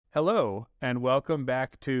Hello, and welcome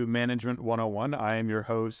back to Management 101. I am your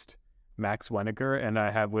host, Max Weniger, and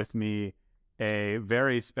I have with me a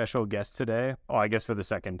very special guest today. Oh, I guess for the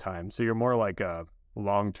second time. So you're more like a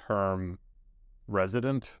long-term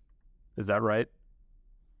resident. Is that right?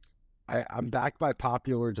 I'm back by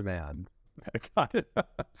popular demand. Got it.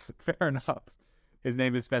 Fair enough. His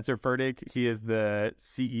name is Spencer Fertig. He is the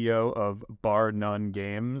CEO of Bar None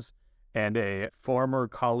Games and a former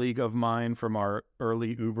colleague of mine from our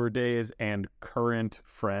early Uber days and current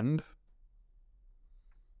friend.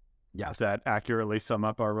 Yes, Does that accurately sum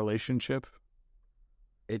up our relationship?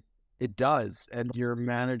 it does. And you're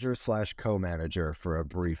manager slash co-manager for a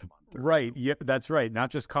brief month. Right. Yeah, that's right. Not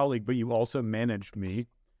just colleague, but you also managed me.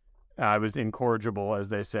 I was incorrigible, as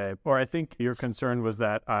they say. Or I think your concern was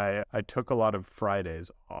that I took a lot of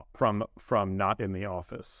Fridays off from not in the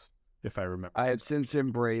office, if I remember. I have since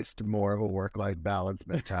embraced more of a work-life balance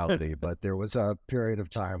mentality, but there was a period of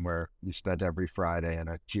time where you spent every Friday in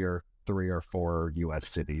a tier 3 or 4 U.S.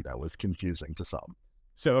 city that was confusing to some.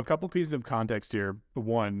 So a couple pieces of context here.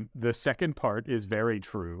 One, the second part is very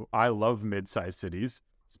true. I love mid-sized cities.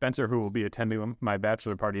 Spencer, who will be attending my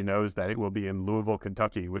bachelor party, knows that it will be in Louisville,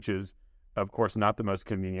 Kentucky, which is, of course, not the most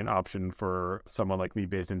convenient option for someone like me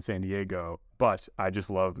based in San Diego. But I just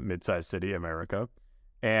love mid-sized city America.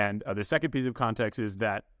 And the second piece of context is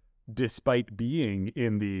that despite being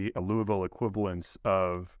in the Louisville equivalence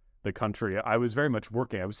of the country, I was very much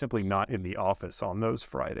working. I was simply not in the office on those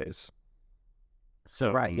Fridays.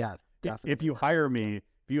 So Right, yes, if you hire me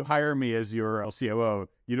as your COO,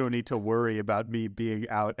 you don't need to worry about me being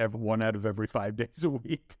out 1 out of every 5 days a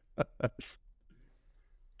week.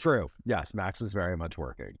 True. Yes, Max was very much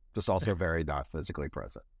working, just also very not physically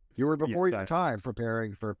present. You were before your time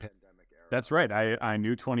preparing for pandemic era. That's right. I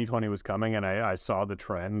knew 2020 was coming, and I saw the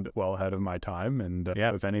trend well ahead of my time. And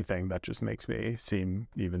if anything, that just makes me seem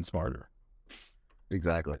even smarter.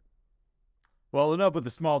 Exactly. Well, enough with the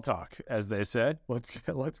small talk, as they said. Let's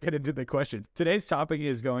get into the questions. Today's topic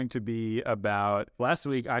is going to be about, last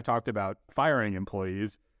week I talked about firing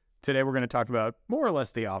employees. Today we're going to talk about more or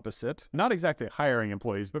less the opposite. Not exactly hiring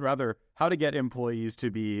employees, but rather how to get employees to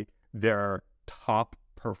be their top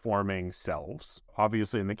performing selves.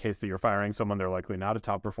 Obviously, in the case that you're firing someone, they're likely not a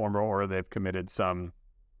top performer, or they've committed some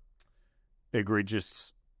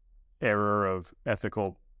egregious error of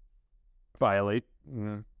ethical violate.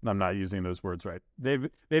 I'm not using those words right. They've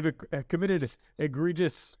committed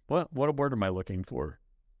egregious. What word am I looking for?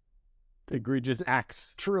 Egregious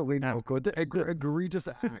acts. Truly no good. Egregious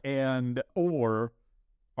acts. And or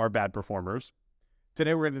are bad performers.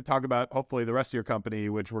 Today we're going to talk about hopefully the rest of your company,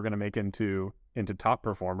 which we're going to make into top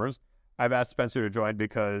performers. I've asked Spencer to join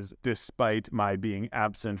because despite my being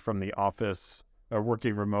absent from the office or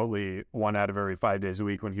working remotely 1 out of every 5 days a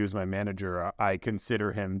week when he was my manager, I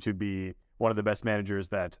consider him to be one of the best managers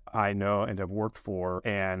that I know and have worked for,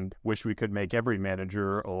 and wish we could make every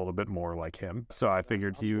manager a little bit more like him. So I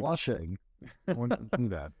figured he would... Blushing. I wouldn't do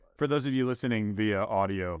that. For those of you listening via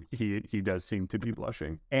audio, he does seem to be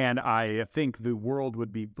blushing. And I think the world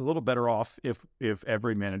would be a little better off if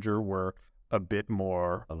every manager were a bit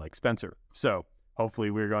more like Spencer. So hopefully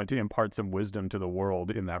we're going to impart some wisdom to the world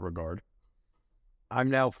in that regard. I'm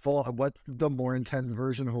now full. What's the more intense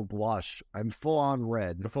version of a blush? I'm full on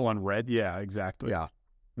red. Full on red? Yeah, exactly. Yeah.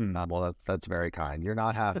 Well, that's very kind. You're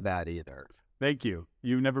not half bad either. Thank you.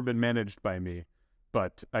 You've never been managed by me,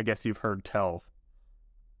 but I guess you've heard tell.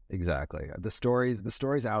 Exactly. The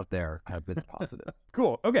stories out there have been positive.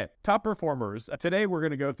 Cool. Okay. Top performers. Today, we're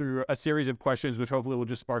going to go through a series of questions, which hopefully will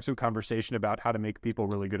just spark some conversation about how to make people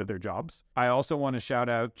really good at their jobs. I also want to shout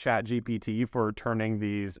out ChatGPT for turning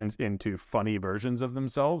these into funny versions of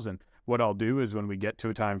themselves. And what I'll do is when we get to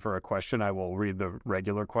a time for a question, I will read the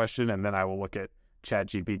regular question, and then I will look at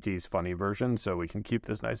ChatGPT's funny version so we can keep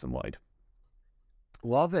this nice and light.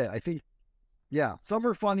 Love it. I think, yeah, some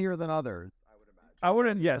are funnier than others. I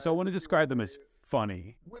want to describe them as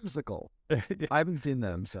funny. Whimsical. I haven't seen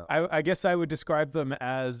them, so. I guess I would describe them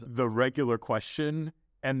as the regular question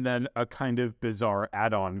and then a kind of bizarre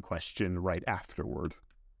add-on question right afterward.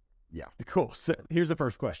 Yeah. Cool. So here's the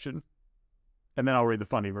first question, and then I'll read the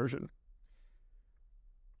funny version.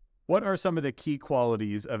 What are some of the key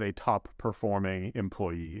qualities of a top-performing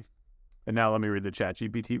employee? And now let me read the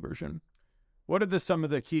ChatGPT version. What are some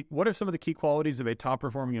of the key qualities of a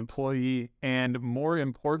top-performing employee? And more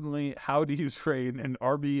importantly, how do you train an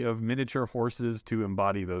army of miniature horses to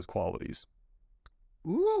embody those qualities?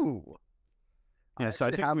 Ooh. Yes,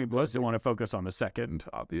 I think we both want to focus on the second,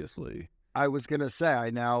 obviously. I was going to say,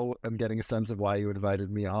 I now am getting a sense of why you invited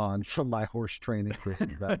me on from my horse training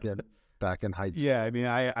career back in back in high school. Yeah, I mean,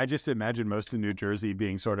 I just imagine most of New Jersey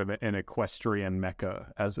being sort of an equestrian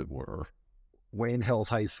mecca, as it were. Wayne Hills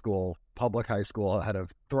High School, public high school, had a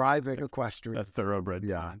thriving equestrian. A thoroughbred.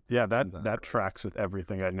 Yeah. Yeah, that Exactly. tracks with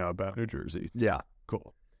everything I know about New Jersey. Yeah.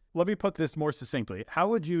 Cool. Let me put this more succinctly. How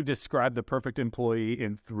would you describe the perfect employee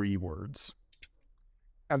in 3 words?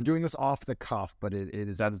 I'm doing this off the cuff, but it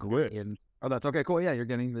is. That's good. Oh, that's okay. Cool. Yeah, you're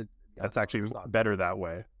getting the. That's actually better that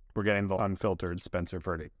way. We're getting the unfiltered Spencer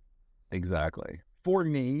Fertig. Exactly. For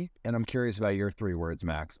me, and I'm curious about your 3 words,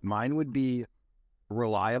 Max, mine would be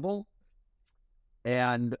reliable.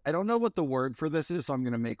 And I don't know what the word for this is, so I'm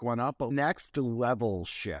going to make one up, but next level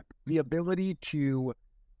ship. The ability to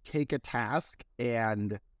take a task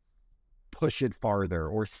and push it farther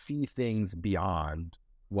or see things beyond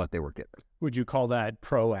what they were given. Would you call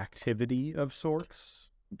proactivity of sorts?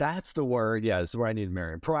 That's the word. Yeah, that's where I need to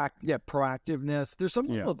marry. Proactiveness. There's some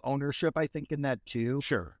level of ownership, I think, in that too.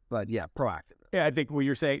 Sure. But yeah, proactive. Yeah, I think what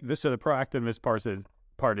you're saying, so the proactiveness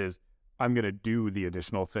part is I'm going to do the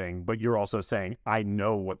additional thing, but you're also saying I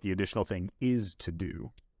know what the additional thing is to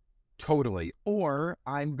do. Totally. Or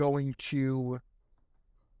I'm going to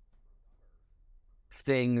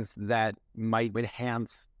things that might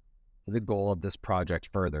enhance the goal of this project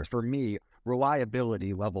further. For me,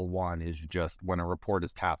 reliability level 1 is just when a report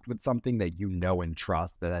is tasked with something that you know and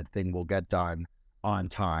trust that thing will get done on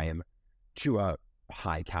time to a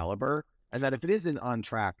high caliber, and that if it isn't on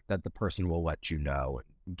track, that the person will let you know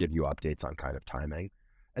and give you updates on kind of timing.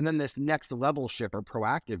 And then this next level ship or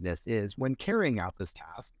proactiveness is when carrying out this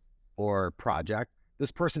task or project,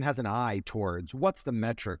 this person has an eye towards what's the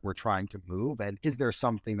metric we're trying to move, and is there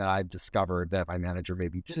something that I've discovered that my manager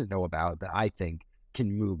maybe didn't know about that I think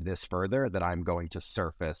can move this further that I'm going to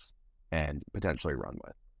surface and potentially run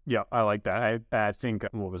with. Yeah, I like that. I think,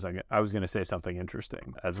 what was I was going to say something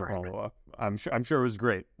interesting as a follow-up. I'm sure it was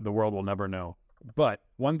great. The world will never know. But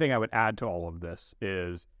one thing I would add to all of this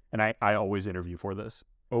is, and I always interview for this,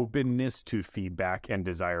 openness to feedback and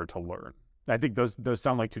desire to learn. I think those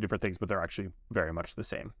sound like 2 different things, but they're actually very much the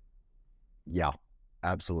same. Yeah,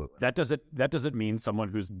 absolutely. That doesn't mean someone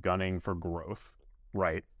who's gunning for growth,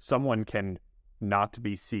 right? Someone can not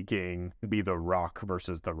be seeking to be the rock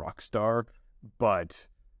versus the rock star, but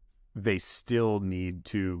they still need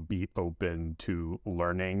to be open to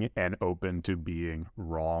learning and open to being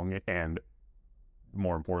wrong and,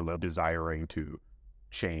 more importantly, desiring to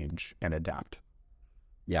change and adapt.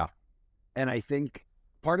 Yeah. And I think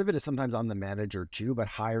part of it is sometimes on the manager too, but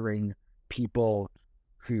hiring people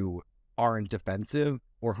who aren't defensive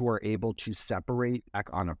or who are able to separate back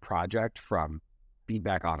on a project from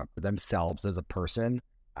feedback on themselves as a person,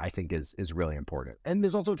 I think is really important. And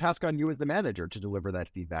there's also a task on you as the manager to deliver that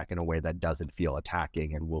feedback in a way that doesn't feel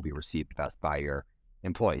attacking and will be received best by your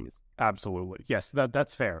employees. Absolutely. Yes,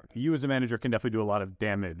 that's fair. You as a manager can definitely do a lot of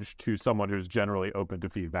damage to someone who's generally open to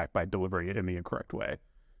feedback by delivering it in the incorrect way.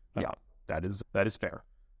 Yeah, that is fair.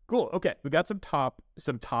 Cool. Okay, we got some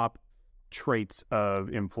top traits of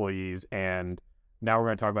employees, and now we're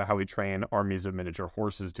going to talk about how we train armies of miniature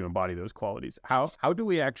horses to embody those qualities. How do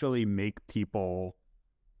we actually make people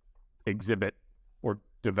exhibit or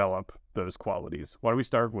develop those qualities? Why don't we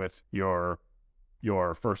start with your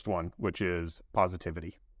first one, which is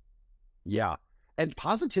positivity? Yeah. And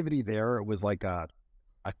positivity there was like a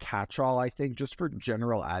catch-all, I think, just for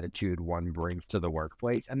general attitude one brings to the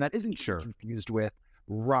workplace. And that isn't confused with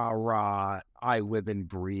rah, I live and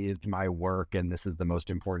breathe my work and this is the most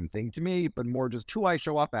important thing to me, but more just who I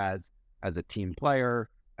show up as a team player,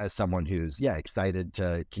 as someone who's, excited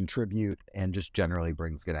to contribute and just generally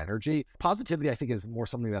brings good energy. Positivity, I think, is more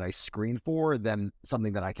something that I screen for than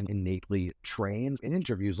something that I can innately train. In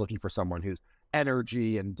interviews, looking for someone whose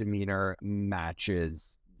energy and demeanor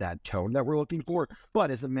matches that tone that we're looking for.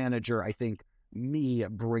 But as a manager, I think me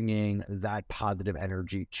bringing that positive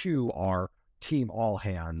energy to our team all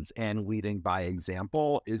hands and leading by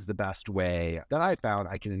example is the best way that I found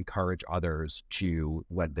I can encourage others to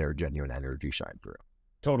let their genuine energy shine through.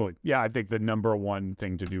 Totally. Yeah, I think the number one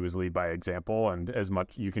thing to do is lead by example, and as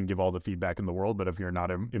much you can give all the feedback in the world, but if you're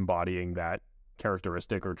not embodying that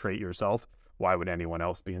characteristic or trait yourself, why would anyone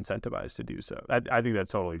else be incentivized to do so? I think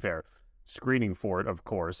that's totally fair. Screening for it, of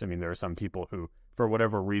course. I mean, there are some people who, for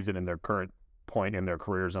whatever reason in their current point in their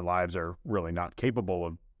careers and lives, are really not capable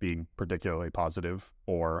of being particularly positive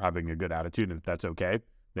or having a good attitude, and that's okay.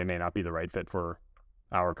 They may not be the right fit for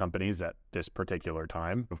our companies at this particular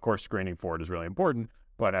time. Of course, screening for it is really important,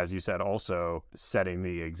 but as you said, also setting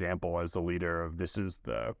the example as the leader of this is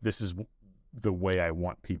the way I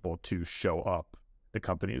want people to show up. The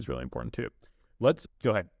company is really important too. Let's go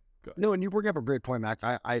ahead. No, and you bring up a great point, Max.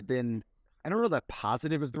 I've been I don't know that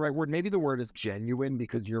positive is the right word. Maybe the word is genuine,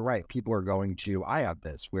 because you're right. People are going to, I have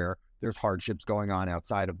this where there's hardships going on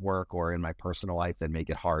outside of work or in my personal life that make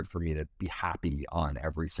it hard for me to be happy on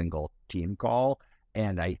every single team call.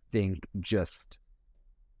 And I think just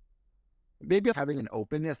maybe having an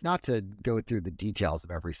openness, not to go through the details of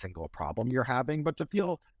every single problem you're having, but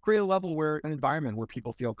to create a level where an environment where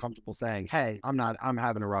people feel comfortable saying, hey, I'm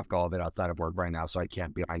having a rough go of it outside of work right now, so I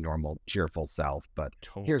can't be my normal cheerful self, but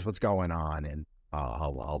here's what's going on. And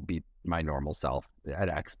I'll be my normal self at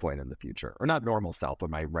X point in the future, or not normal self, but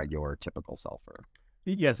my regular typical self.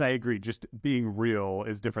 Yes, I agree. Just being real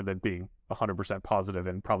is different than being 100% positive,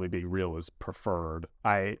 and probably being real is preferred.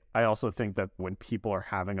 I also think that when people are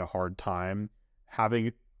having a hard time,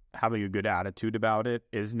 having a good attitude about it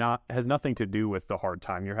has nothing to do with the hard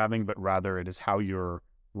time you're having, but rather it is how you're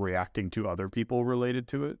reacting to other people related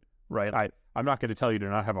to it, right? I'm not going to tell you to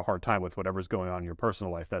not have a hard time with whatever's going on in your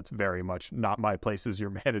personal life. That's very much not my place as your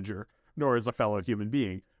manager, nor as a fellow human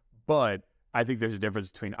being. But I think there's a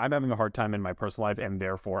difference between I'm having a hard time in my personal life and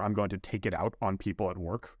therefore I'm going to take it out on people at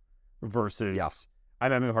work versus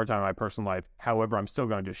I'm having a hard time in my personal life. However, I'm still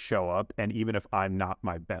going to show up. And even if I'm not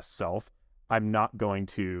my best self, I'm not going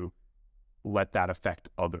to let that affect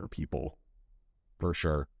other people. For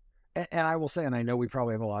sure. And I will say, and I know we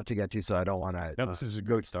probably have a lot to get to, so I don't want to No, this is a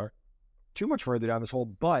good start. Too much further down this hole,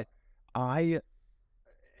 but a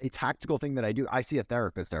tactical thing that I do, I see a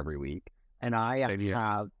therapist every week, and I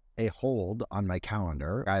have a hold on my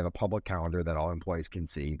calendar. I have a public calendar that all employees can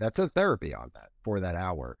see that says therapy on that for that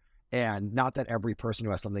hour. And not that every person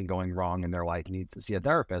who has something going wrong in their life needs to see a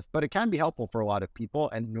therapist, but it can be helpful for a lot of people,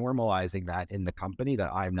 and normalizing that in the company that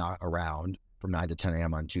I'm not around from 9 to 10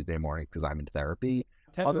 a.m. on Tuesday morning because I'm in therapy.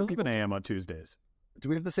 10 to 11 a.m. on Tuesdays. Do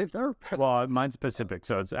we have the same therapist? Well, mine's Pacific,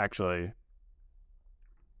 so it's actually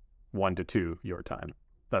 1 to 2 your time.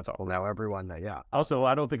 That's all. Now everyone, yeah. Also,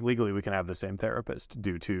 I don't think legally we can have the same therapist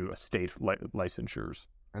due to state licensures.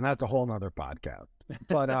 And that's a whole nother podcast.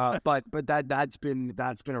 But that's been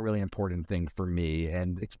a really important thing for me.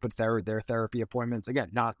 And it's put their therapy appointments, again,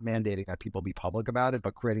 not mandating that people be public about it,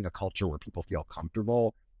 but creating a culture where people feel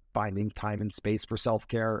comfortable. Finding time and space for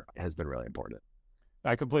self-care has been really important.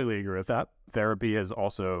 I completely agree with that. Therapy has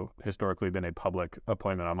also historically been a public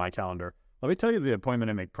appointment on my calendar. Let me tell you the appointment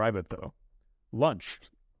I make private, though. Lunch.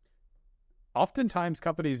 Oftentimes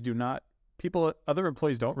companies other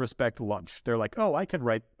employees don't respect lunch. They're like, oh, I can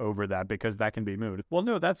write over that because that can be moved. Well,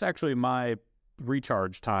 no, that's actually my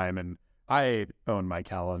recharge time, and I own my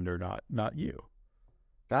calendar, not you.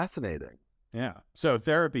 Fascinating. Yeah. So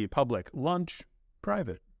therapy, public. Lunch,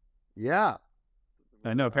 private. Yeah.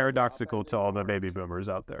 I know, paradoxical to all the baby boomers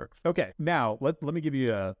out there. Okay, now let me give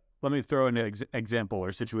you let me throw an example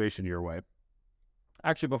or situation your way.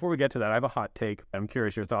 Actually, before we get to that, I have a hot take. I'm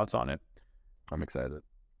curious your thoughts on it. I'm excited.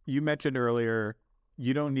 You mentioned earlier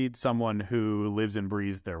you don't need someone who lives and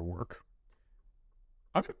breathes their work.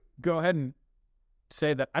 I'm going to go ahead and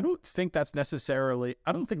say that I don't think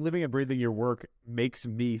living and breathing your work makes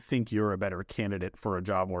me think you're a better candidate for a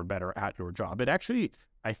job or better at your job. It actually,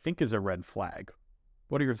 I think, is a red flag.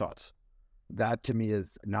 What are your thoughts? That to me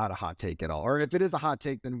is not a hot take at all. Or if it is a hot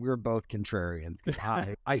take, then we're both contrarians.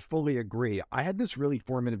 I fully agree. I had this really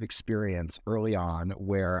formative experience early on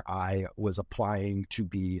where I was applying to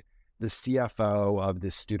be the CFO of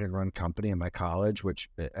this student-run company in my college, which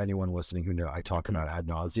anyone listening who know I talk about ad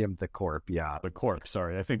nauseum, the Corp. Yeah, the Corp.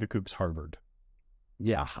 Sorry, I think the Coop's Harvard.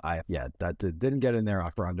 Yeah, that didn't get in there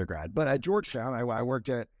for undergrad. But at Georgetown, I worked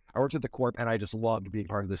at the Corp, and I just loved being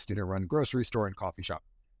part of the student-run grocery store and coffee shop.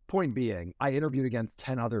 Point being, I interviewed against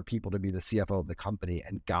 10 other people to be the CFO of the company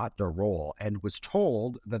and got the role, and was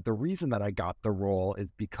told that the reason that I got the role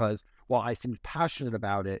is because while I seemed passionate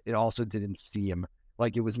about it, it also didn't seem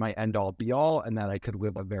like it was my end-all be-all, and that I could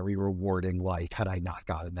live a very rewarding life had I not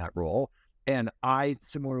gotten that role. And I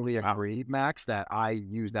similarly agree, Max, that I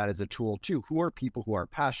use that as a tool too. Who are people who are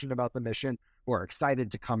passionate about the mission, who are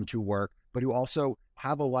excited to come to work, but who also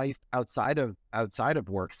have a life outside of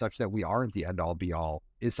work, such that we aren't the end-all be-all,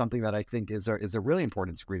 is something that I think is a really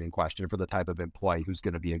important screening question for the type of employee who's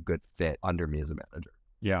going to be a good fit under me as a manager.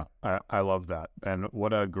 Yeah, I love that. And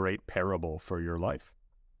what a great parable for your life.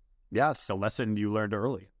 Yes. A lesson you learned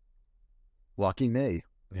early. Lucky me.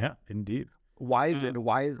 Yeah, indeed. Why is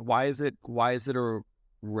it a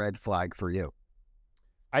red flag for you?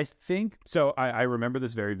 I think so. I remember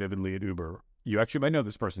this very vividly at Uber. You actually might know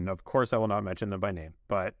this person. Of course, I will not mention them by name,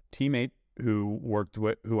 but teammate who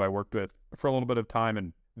I worked with for a little bit of time,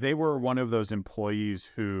 and they were one of those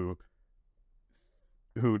employees who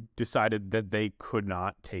decided that they could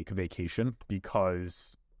not take vacation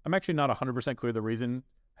because I'm actually not 100% clear the reason.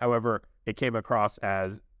 However, it came across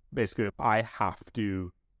as basically, I have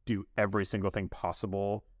to do every single thing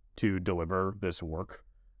possible to deliver this work.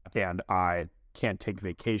 And I can't take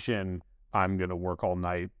vacation. I'm going to work all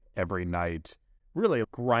night, every night. Really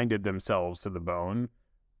grinded themselves to the bone.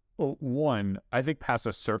 Well, one, I think past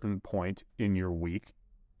a certain point in your week,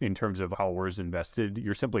 in terms of hours invested,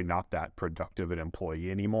 you're simply not that productive an employee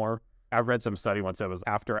anymore. I've read some study once that was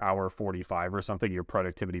after hour 45 or something, your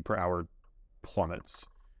productivity per hour plummets.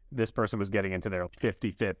 This person was getting into their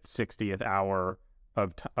 55th, 60th hour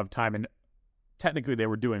of time. And technically they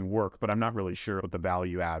were doing work, but I'm not really sure what the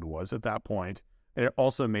value add was at that point. And it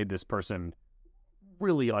also made this person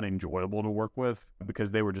really unenjoyable to work with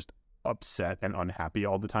because they were just upset and unhappy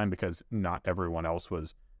all the time because not everyone else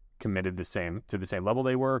was committed to the same level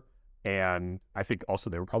they were. And I think also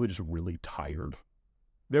they were probably just really tired.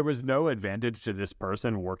 There was no advantage to this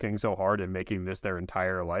person working so hard and making this their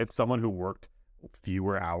entire life. Someone who worked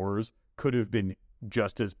fewer hours could have been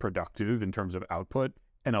just as productive in terms of output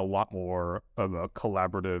and a lot more of a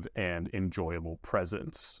collaborative and enjoyable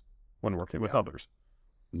presence when working with others.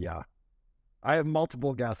 Yeah. I have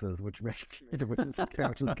multiple guesses, which is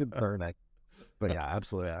concerning. But yeah,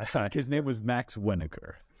 absolutely. His name was Max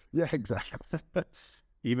Winokur. Yeah, exactly.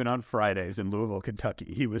 Even on Fridays in Louisville,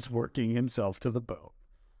 Kentucky, he was working himself to the bone.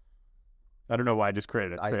 I don't know why I just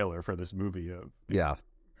created a trailer for this movie of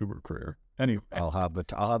Uber career. Anyway, I'll have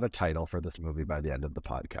a title for this movie by the end of the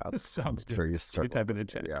podcast. Sounds good. Sure, you type in a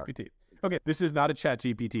ChatGPT. Okay, this is not a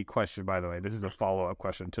ChatGPT question, by the way. This is a follow-up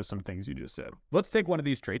question to some things you just said. Let's take one of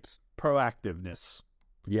these traits: proactiveness.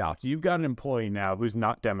 Yeah, So you've got an employee now who's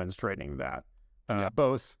not demonstrating that.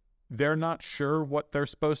 Both, they're not sure what they're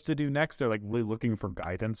supposed to do next. They're like really looking for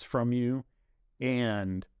guidance from you,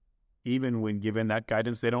 and even when given that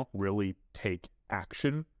guidance, they don't really take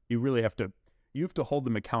action. You really have to hold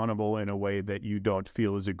them accountable in a way that you don't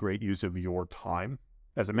feel is a great use of your time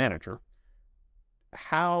as a manager.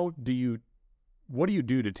 What do you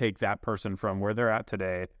do to take that person from where they're at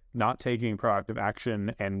today, not taking proactive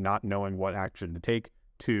action and not knowing what action to take,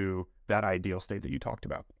 to that ideal state that you talked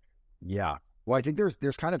about? Yeah. Well, I think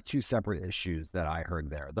there's kind of two separate issues that I heard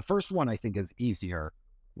there. The first one I think is easier,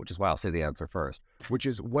 which is why I'll say the answer first, which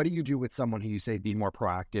is, what do you do with someone who you say be more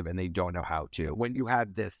proactive and they don't know how to? When you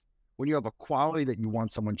have a quality that you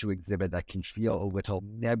want someone to exhibit that can feel a little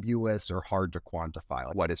nebulous or hard to quantify,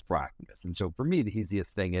 like what is proactiveness? And so for me, the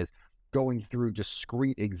easiest thing is going through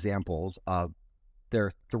discrete examples of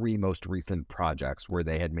their 3 most recent projects where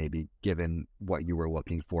they had maybe given what you were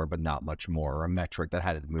looking for, but not much more, or a metric that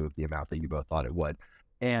hadn't moved the amount that you both thought it would.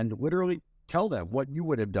 And literally tell them what you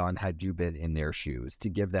would have done had you been in their shoes, to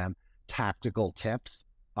give them tactical tips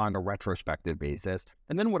on a retrospective basis.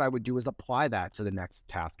 And then what I would do is apply that to the next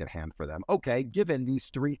task at hand for them. Okay, given these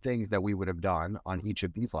 3 things that we would have done on each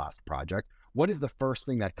of these last projects, what is the first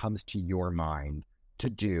thing that comes to your mind to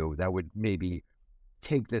do that would maybe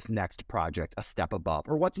take this next project a step above?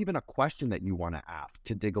 Or what's even a question that you want to ask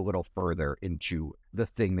to dig a little further into the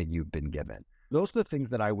thing that you've been given? Those are the things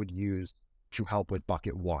that I would use to help with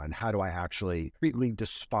bucket 1. How do I actually really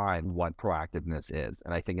define what proactiveness is?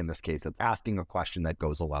 And I think in this case, it's asking a question that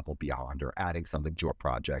goes a level beyond, or adding something to a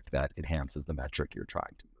project that enhances the metric you're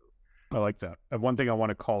trying to move. I like that. And one thing I want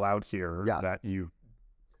to call out here that you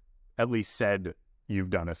at least said you've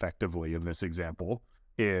done effectively in this example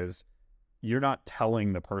is, you're not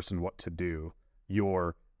telling the person what to do.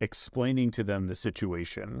 You're explaining to them the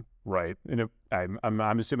situation, right?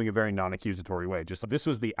 I'm assuming a very non-accusatory way. Just, this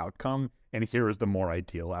was the outcome, and here is the more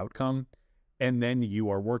ideal outcome. And then you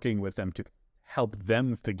are working with them to help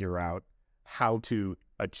them figure out how to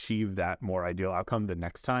achieve that more ideal outcome the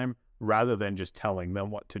next time, rather than just telling them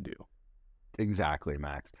what to do. Exactly,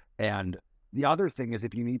 Max. And the other thing is,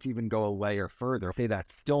 if you need to even go a layer further, say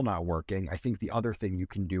that's still not working, I think the other thing you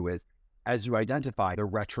can do is, as you identify the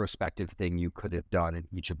retrospective thing you could have done in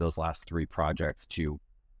each of those last 3 projects to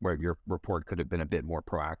where your report could have been a bit more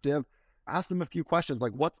proactive, ask them a few questions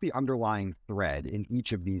like, what's the underlying thread in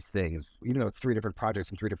each of these things? Even though it's 3 different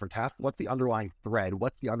projects and 3 different tasks, what's the underlying thread?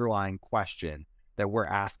 What's the underlying question that we're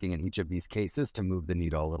asking in each of these cases to move the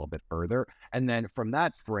needle a little bit further? And then from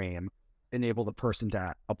that frame, enable the person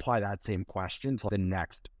to apply that same question to the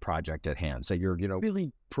next project at hand. So you're,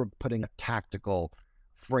 really putting a tactical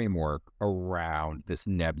framework around this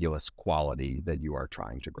nebulous quality that you are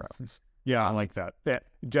trying to grow. Yeah, I like that.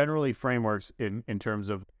 Generally, frameworks in terms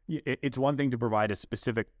of, it's one thing to provide a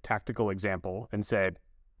specific tactical example and say,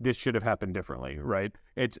 this should have happened differently, right?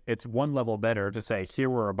 It's one level better to say,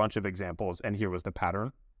 here were a bunch of examples and here was the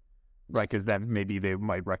pattern, right? Because then maybe they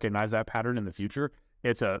might recognize that pattern in the future.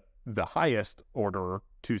 It's the highest order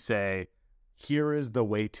to say, here is the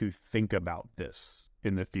way to think about this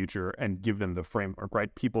in the future, and give them the framework,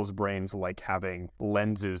 right? People's brains like having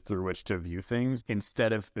lenses through which to view things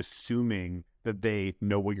instead of assuming that they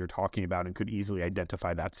know what you're talking about and could easily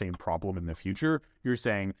identify that same problem in the future. You're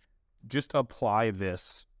saying, just apply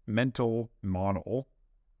this mental model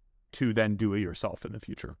to then do it yourself in the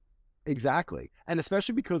future. Exactly. And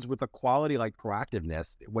especially because with a quality like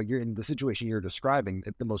proactiveness, when you're in the situation you're describing,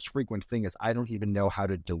 the most frequent thing is, I don't even know how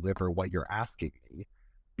to deliver what you're asking me.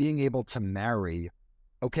 Being able to marry,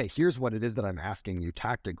 okay, here's what it is that I'm asking you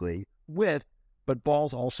tactically with, but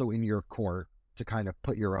ball's also in your court to kind of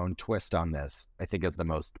put your own twist on this, I think is the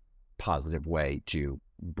most positive way to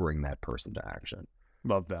bring that person to action.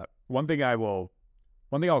 Love that. One thing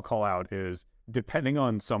I'll call out is, depending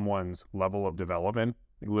on someone's level of development,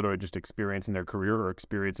 literally just experience in their career or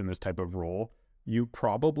experience in this type of role, you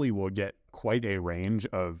probably will get quite a range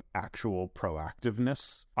of actual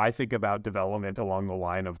proactiveness. I think about development along the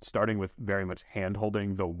line of starting with very much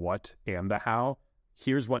hand-holding the what and the how.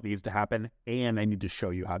 Here's what needs to happen, and I need to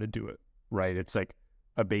show you how to do it, right? It's like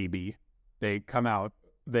a baby. They come out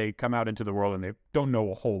into the world and they don't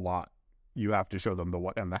know a whole lot. You have to show them the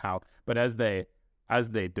what and the how. But as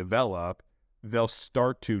they develop, they'll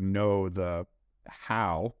start to know the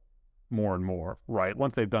how more and more, right?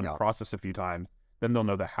 Once they've done a process a few times, then they'll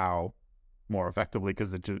know the how more effectively,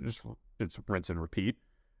 because it's rinse and repeat.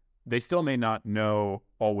 They still may not know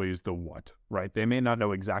always the what, right? They may not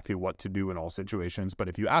know exactly what to do in all situations, but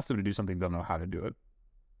if you ask them to do something, they'll know how to do it.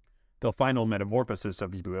 The final metamorphosis,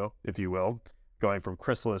 if you will, going from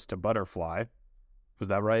chrysalis to butterfly. Was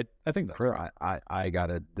that right? I think that's right. I got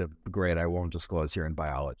the grade I won't disclose here in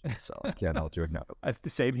biology, so I can't help you know.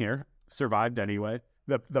 Same here. Survived anyway.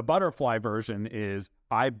 The butterfly version is,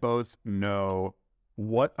 I both know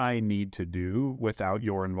what I need to do without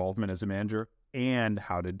your involvement as a manager and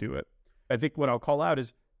how to do it. I think what I'll call out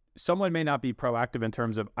is, someone may not be proactive in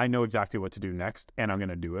terms of, I know exactly what to do next and I'm going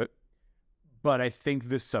to do it. But I think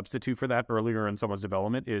the substitute for that earlier in someone's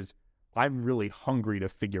development is, I'm really hungry to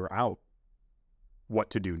figure out what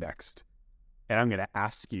to do next. And I'm going to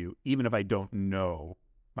ask you, even if I don't know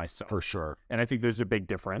myself. For sure. And I think there's a big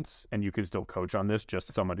difference, and you can still coach on this,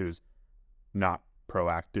 just someone who's not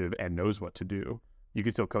proactive and knows what to do. You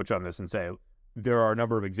can still coach on this and say, there are a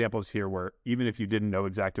number of examples here where even if you didn't know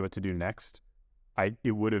exactly what to do next,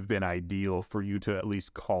 it would have been ideal for you to at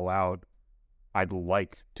least call out, I'd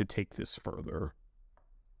like to take this further.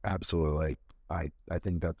 Absolutely. I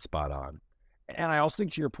think that's spot on. And I also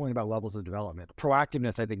think, to your point about levels of development,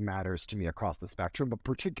 proactiveness, I think, matters to me across the spectrum, but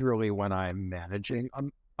particularly when I'm managing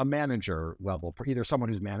a manager level, either someone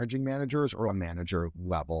who's managing managers or a manager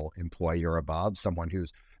level employee or above, someone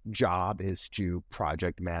whose job is to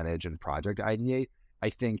project manage and project ideate. I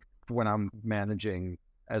think when I'm managing,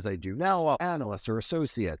 as I do now, analysts or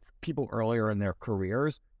associates, people earlier in their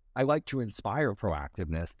careers, I like to inspire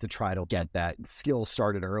proactiveness to try to get that skill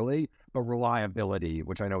started early, but reliability,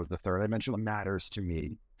 which I know is the third I mentioned, matters to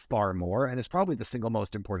me far more, and is probably the single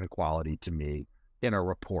most important quality to me in a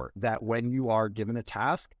report. That when you are given a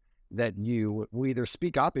task, that you will either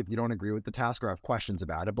speak up if you don't agree with the task or have questions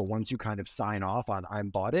about it, but once you kind of sign off on, I'm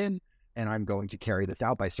bought in and I'm going to carry this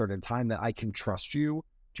out by a certain time, that I can trust you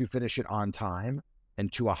to finish it on time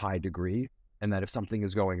and to a high degree, and that if something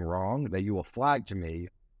is going wrong, that you will flag to me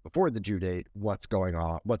before the due date what's going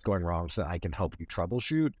wrong, so that I can help you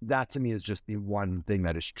troubleshoot. That to me is just the one thing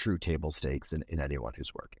that is true table stakes in anyone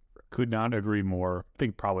who's working. Could not agree more. I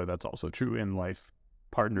think probably that's also true in life.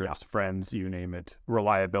 Partners, friends, you name it.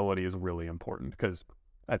 Reliability is really important, because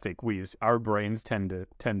I think our brains tend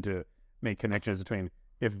to make connections between,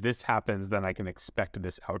 if this happens, then I can expect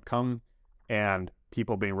this outcome. And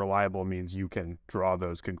people being reliable means you can draw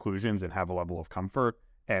those conclusions and have a level of comfort.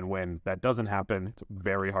 And when that doesn't happen, it's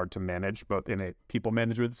very hard to manage, both in a people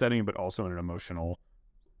management setting, but also in an emotional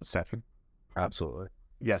setting. Absolutely.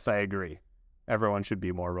 Yes, I agree. Everyone should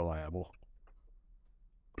be more reliable.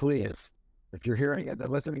 Please, if you're hearing it,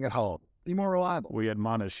 listening at home, be more reliable. We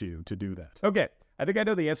admonish you to do that. Okay. I think I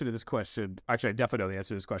know the answer to this question. Actually, I definitely know the answer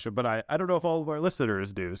to this question, but I don't know if all of our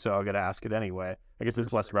listeners do, so I'm going to ask it anyway. I guess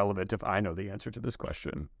it's less relevant if I know the answer to this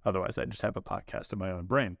question. Otherwise, I just have a podcast in my own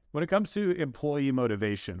brain. When it comes to employee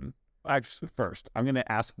motivation, actually, first, I'm going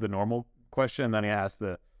to ask the normal question, and then I ask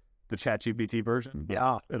the ChatGPT version.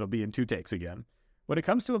 Yeah. It'll be in 2 takes again. When it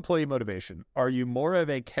comes to employee motivation, are you more of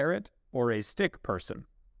a carrot or a stick person?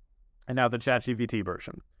 And now the ChatGPT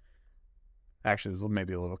version. Actually, this is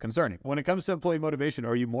maybe a little concerning. When it comes to employee motivation,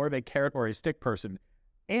 are you more of a carrot or a stick person?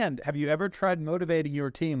 And have you ever tried motivating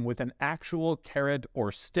your team with an actual carrot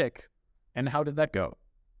or stick? And how did that go?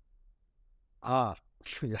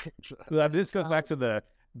 This goes back to the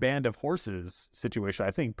band of horses situation.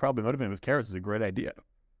 I think probably motivating with carrots is a great idea.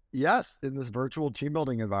 Yes, in this virtual team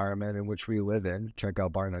building environment in which we live in, check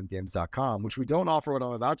out barnungames.com, which we don't offer what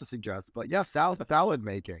I'm about to suggest, but yeah, salad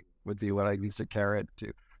making would be what I use a carrot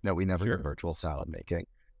to. No, we never do virtual salad making.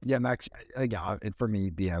 Yeah, Max, for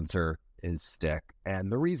me, the answer is stick.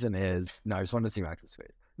 And the reason is, no, I just wanted to see Max's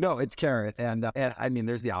face. No, it's carrot. And I mean,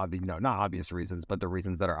 there's the obvious, no, not obvious reasons, but the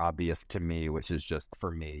reasons that are obvious to me, which is just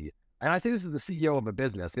for me. And I think this is the CEO of a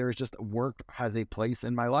business. There is just work has a place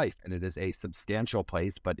in my life, and it is a substantial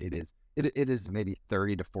place, but it is maybe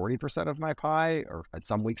 30 to 40% of my pie, or at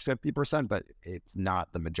some weeks 50%, but it's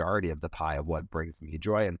not the majority of the pie of what brings me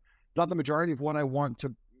joy, and not the majority of what I want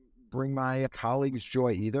to bring my colleagues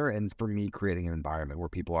joy either. And for me, creating an environment where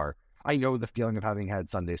people are, I know the feeling of having had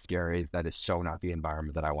Sunday scaries, that is so not the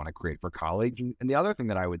environment that I want to create for colleagues. And the other thing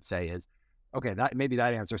that I would say is, okay, that maybe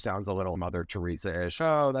that answer sounds a little Mother Teresa-ish.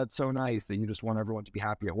 Oh, that's so nice that you just want everyone to be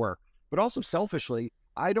happy at work. But also selfishly,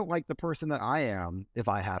 I don't like the person that I am if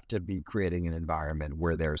I have to be creating an environment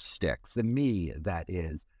where there's sticks. And me, that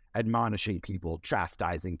is admonishing people,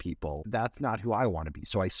 chastising people. That's not who I want to be.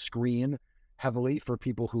 So I screen heavily for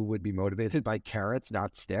people who would be motivated by carrots,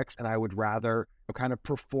 not sticks. And I would rather kind of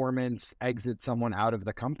performance exit someone out of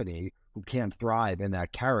the company who can't thrive in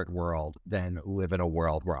that carrot world than live in a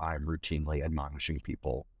world where I'm routinely admonishing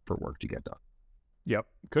people for work to get done. Yep.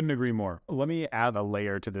 Couldn't agree more. Let me add a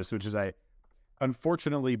layer to this, which is I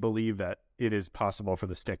unfortunately believe that it is possible for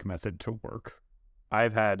the stick method to work.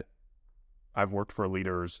 I've worked for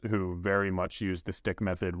leaders who very much use the stick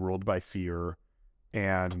method ruled by fear,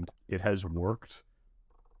 and it has worked.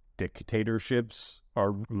 Dictatorships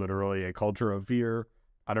are literally a culture of fear.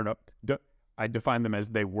 I don't know. I define them as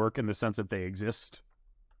they work in the sense that they exist,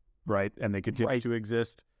 right? And they continue to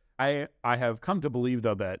exist. I have come to believe,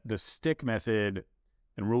 though, that the stick method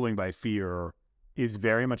and ruling by fear is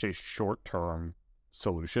very much a short-term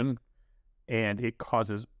solution, and it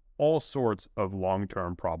causes all sorts of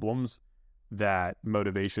long-term problems that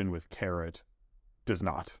motivation with carrot does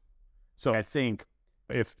not. So I think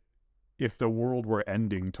if the world were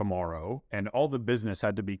ending tomorrow and all the business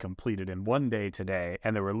had to be completed in one day today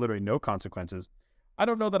and there were literally no consequences, I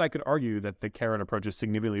don't know that I could argue that the carrot approach is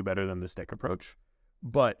significantly better than the stick approach.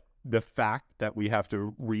 But the fact that we have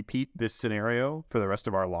to repeat this scenario for the rest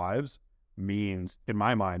of our lives means, in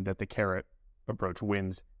my mind, that the carrot approach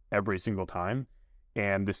wins every single time.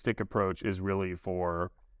 And the stick approach is really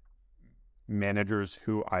for managers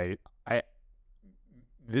who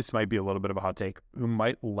this might be a little bit of a hot take, who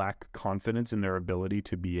might lack confidence in their ability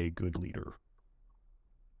to be a good leader.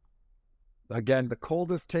 Again, the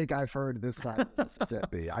coldest take I've heard this side of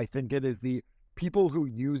Mississippi. I think it is the people who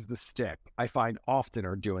use the stick, I find often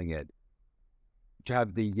are doing it to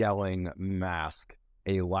have the yelling mask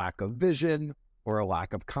a lack of vision or a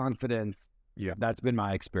lack of confidence. Yeah, that's been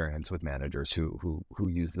my experience with managers who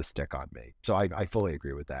use the stick on me. So I fully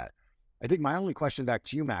agree with that. I think my only question back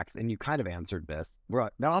to you, Max, and you kind of answered this.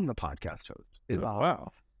 Now I'm the podcast host.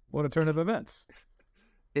 Wow. What a turn of events.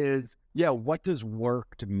 What does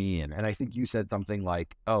worked mean? And I think you said something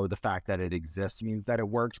like, oh, the fact that it exists means that it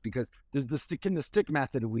works, because can the stick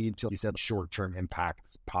method lead to, you said, short-term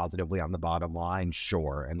impacts positively on the bottom line?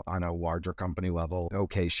 Sure. And on a larger company level,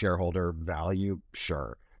 okay, shareholder value?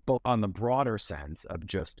 Sure. But on the broader sense of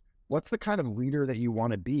just what's the kind of leader that you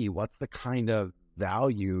want to be? What's the kind of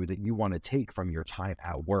value that you want to take from your time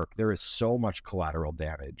at work? There is so much collateral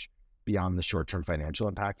damage beyond the short-term financial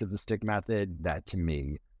impact of the stick method that, to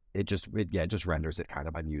me, it just renders it kind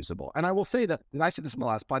of unusable. And I will say that, and I said this in the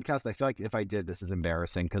last podcast, I feel like if I did, this is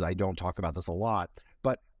embarrassing because I don't talk about this a lot,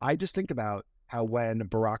 but I just think about how when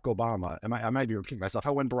Barack Obama, I might be repeating myself,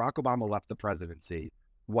 how when Barack Obama left the presidency,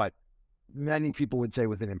 what many people would say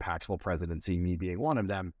was an impactful presidency, me being one of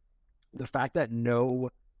them, the fact that no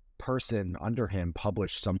person under him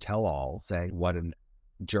published some tell-all saying what a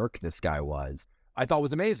jerk this guy was, I thought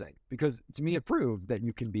was amazing, because to me it proved that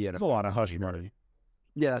you can be a lot of hush money.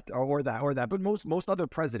 Yeah, or that. But most other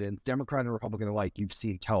presidents, Democrat and Republican alike, you've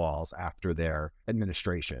seen tell-alls after their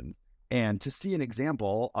administrations. And to see an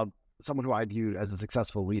example of someone who I viewed as a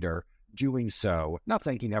successful leader doing so, not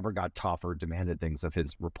saying he never got tough or demanded things of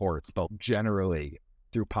his reports, but generally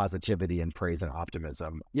through positivity and praise and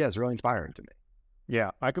optimism, it's really inspiring to me.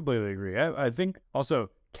 Yeah, I completely agree. I think also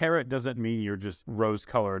carrot doesn't mean you're just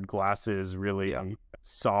rose-colored glasses, really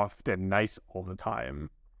soft and nice all the time.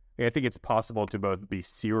 I think it's possible to both be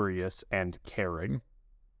serious and caring.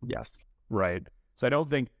 Yes. Right. So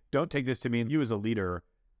don't take this to mean you as a leader,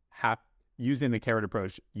 using the carrot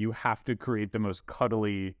approach, you have to create the most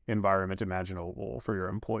cuddly environment imaginable for your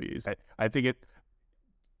employees. I think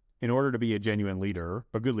in order to be a genuine leader,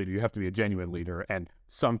 a good leader, you have to be a genuine leader. And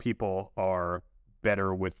some people are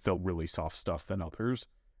better with the really soft stuff than others.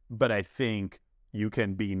 But I think you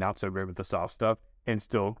can be not so great with the soft stuff and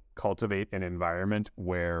still cultivate an environment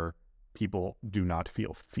where people do not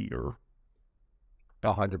feel fear.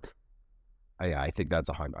 100. I think that's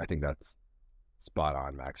 100. I think that's spot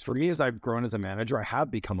on, Max. For me, as I've grown as a manager, I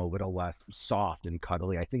have become a little less soft and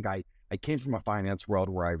cuddly. I think I came from a finance world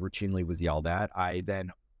where I routinely was yelled at. I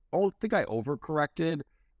then think I overcorrected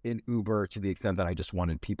in Uber to the extent that I just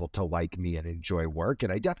wanted people to like me and enjoy work.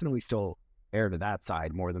 And I definitely still err to that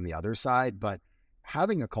side more than the other side. But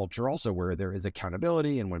having a culture also where there is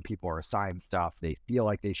accountability, and when people are assigned stuff, they feel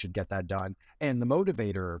like they should get that done. And the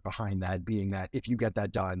motivator behind that being that if you get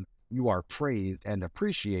that done, you are praised and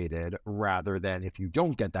appreciated, rather than if you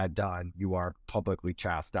don't get that done, you are publicly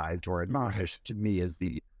chastised or admonished. To me is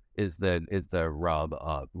the rub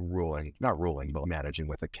of not ruling, but managing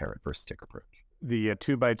with a carrot versus stick approach. The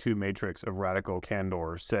 2x2 matrix of radical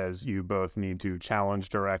candor says you both need to challenge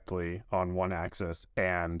directly on one axis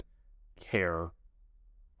and care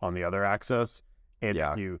on the other axis. And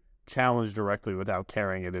if you challenge directly without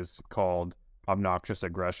caring, it is called obnoxious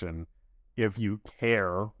aggression. If you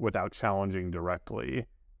care without challenging directly,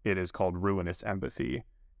 it is called ruinous empathy.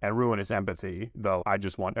 And ruinous empathy, though I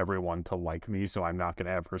just want everyone to like me, so I'm not going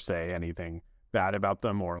to ever say anything bad about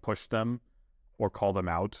them or push them or call them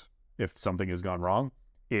out if something has gone wrong,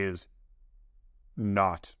 is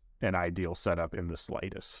not an ideal setup in the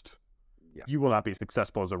slightest. Yeah. You will not be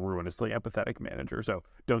successful as a ruinously empathetic manager, so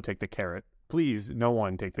don't take the carrot. Please, no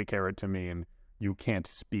one take the carrot to mean you can't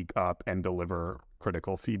speak up and deliver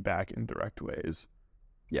critical feedback in direct ways.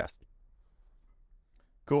 Yes.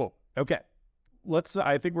 Cool. Okay.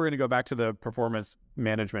 I think we're going to go back to the performance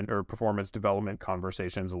management or performance development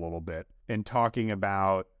conversations a little bit and talking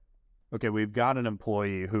about, okay, we've got an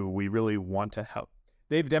employee who we really want to help.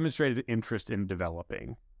 They've demonstrated interest in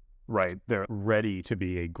developing, right? They're ready to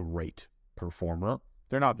be a great performer.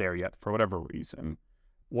 They're not there yet for whatever reason.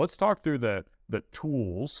 Let's talk through the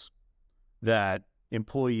tools that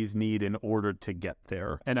employees need in order to get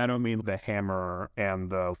there. And I don't mean the hammer and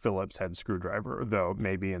the Phillips head screwdriver, though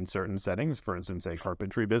maybe in certain settings, for instance, a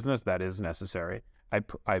carpentry business, that is necessary. I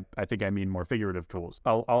think I mean more figurative tools.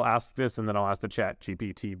 I'll ask this and then I'll ask the Chat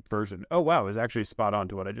GPT version. Oh, wow, it's actually spot on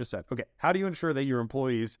to what I just said. Okay, how do you ensure that your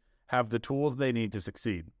employees have the tools they need to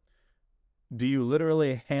succeed? Do you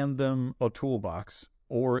literally hand them a toolbox,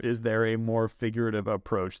 or is there a more figurative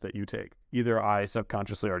approach that you take? Either I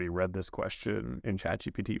subconsciously already read this question in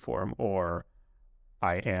ChatGPT form, or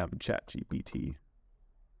I am ChatGPT.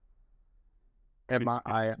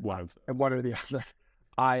 One or the other.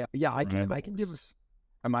 I can give.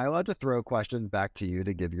 Am I allowed to throw questions back to you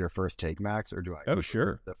to give your first take, Max, or do I? Oh,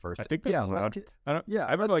 sure. The first. I think that's allowed.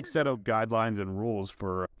 I've had set up guidelines and rules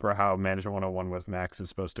for how Management 101 with Max is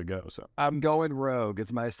supposed to go. So I'm going rogue.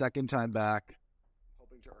 It's my second time back.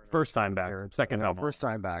 First time back. Second time. First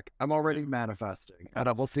time back. I'm already manifesting,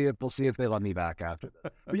 and we'll see if they let me back after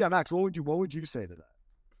this. But yeah, Max, what would you say to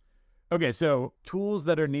that? Okay, so tools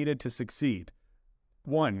that are needed to succeed.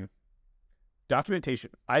 1,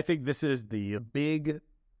 documentation. I think this is the big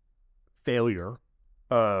failure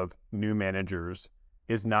of new managers,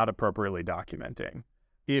 is not appropriately documenting.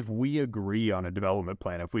 If we agree on a development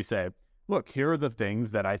plan, if we say, look, here are the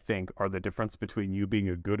things that I think are the difference between you being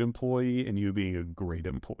a good employee and you being a great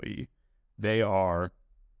employee. They are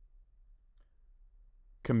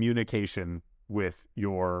communication with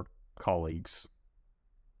your colleagues.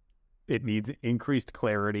 It needs increased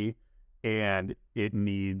clarity and it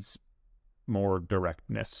needs more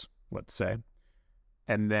directness, let's say.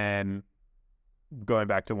 And then going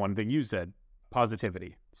back to one thing you said,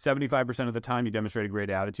 positivity. 75% of the time you demonstrate a great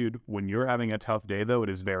attitude. When you're having a tough day, though, it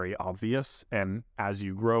is very obvious. And as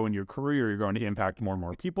you grow in your career, you're going to impact more and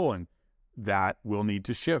more people. And that will need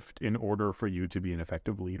to shift in order for you to be an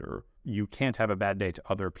effective leader. You can't have a bad day to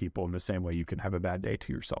other people in the same way you can have a bad day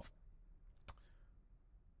to yourself.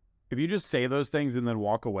 If you just say those things and then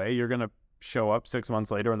walk away, you're going to show up 6 months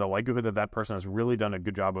later, and the likelihood that that person has really done a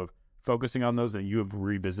good job of focusing on those and you have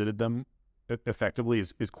revisited them effectively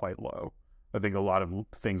is quite low. I think a lot of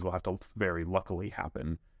things will have to very luckily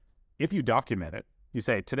happen. If you document it, you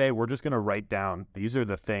say, today we're just going to write down, these are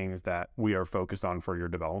the things that we are focused on for your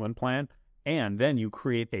development plan. And then you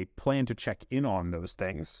create a plan to check in on those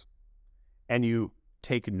things. And you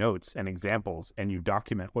take notes and examples and you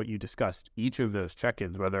document what you discussed, each of those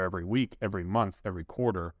check-ins, whether every week, every month, every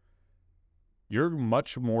quarter. You're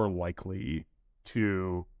much more likely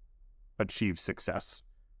to achieve success.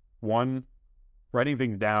 1, writing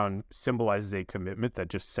things down symbolizes a commitment that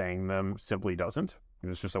just saying them simply doesn't.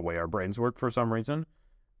 It's just the way our brains work for some reason.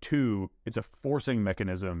 2, it's a forcing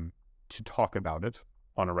mechanism to talk about it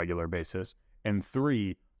on a regular basis. And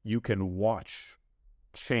 3, you can watch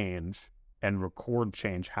change and record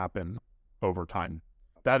change happen over time.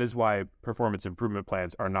 That is why performance improvement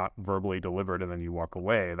plans are not verbally delivered and then you walk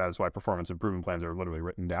away. That is why performance improvement plans are literally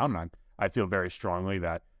written down. And I feel very strongly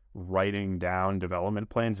that writing down development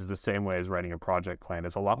plans is the same way as writing a project plan.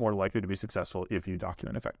 It's a lot more likely to be successful if you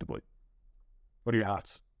document effectively. What are your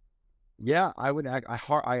thoughts? Yeah,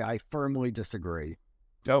 I firmly disagree.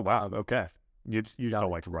 Oh, wow. Okay. You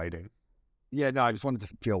don't like writing. Yeah, no, I just wanted to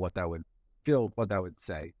feel what that would say. Feel what that would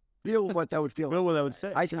say. Feel what that would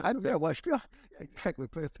say. I don't know what feel exactly.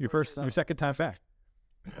 Your second time back.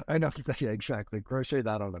 I know exactly. Crochet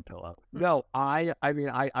that on a pillow. No, I'm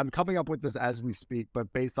coming up with this as we speak,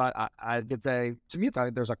 but based on I could say to me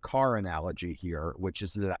there's a car analogy here, which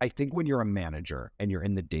is that I think when you're a manager and you're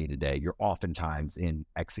in the day-to-day, you're oftentimes in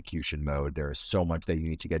execution mode. There is so much that you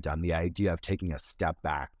need to get done. The idea of taking a step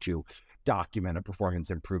back to document a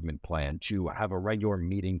performance improvement plan, to have a regular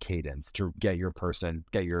meeting cadence, to get your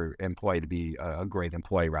employee to be a great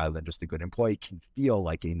employee rather than just a good employee can feel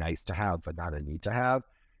like a nice to have, but not a need to have.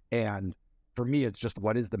 And for me, it's just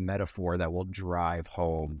what is the metaphor that will drive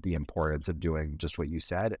home the importance of doing just what you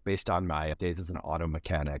said based on my days as an auto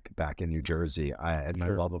mechanic back in New Jersey and my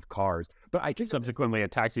love of cars. But I think subsequently a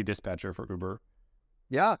taxi dispatcher for Uber.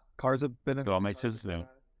 Yeah, cars have been... It all makes sense now.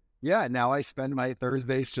 Yeah, now I spend my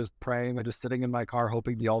Thursdays just praying and just sitting in my car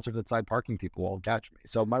hoping the alternate side parking people won't catch me.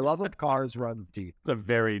 So my love of cars runs deep. It's a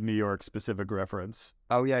very New York specific reference.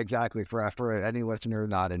 Oh yeah, exactly. For any listener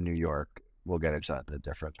not in New York, we'll get into that in a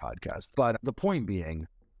different podcast. But the point being,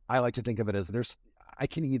 I like to think of it as I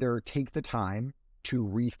can either take the time to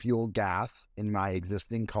refuel gas in my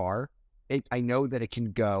existing car. I know that it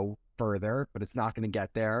can go further, but it's not going to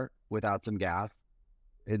get there without some gas.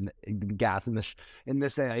 In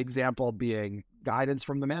this example being guidance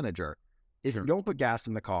from the manager. If you don't put gas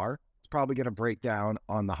in the car, it's probably going to break down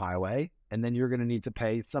on the highway, and then you're going to need to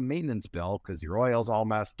pay some maintenance bill because your oil's all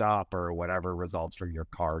messed up or whatever results from your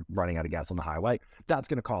car running out of gas on the highway. That's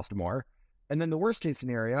going to cost more. And then the worst case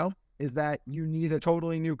scenario is that you need a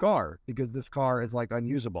totally new car because this car is like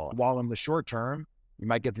unusable. While in the short term, you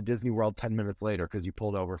might get to Disney World 10 minutes later because you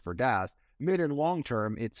pulled over for gas. Mid and long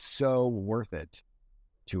term, it's so worth it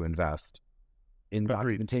to invest in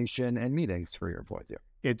documentation and meetings for your employees. Yeah.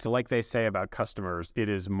 It's like they say about customers, it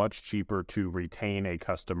is much cheaper to retain a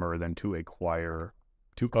customer than to acquire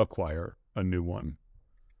a new one.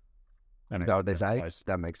 And that what they say?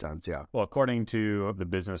 That makes sense, yeah. Well, according to the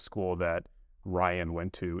business school that Ryan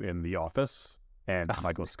went to in The Office and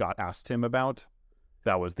Michael Scott asked him about,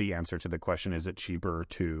 that was the answer to the question, is it cheaper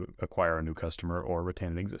to acquire a new customer or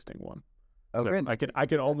retain an existing one? Oh, so I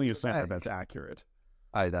can only assume that that's accurate.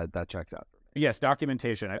 That checks out. Yes,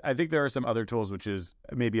 documentation. I think there are some other tools which is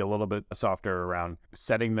maybe a little bit softer around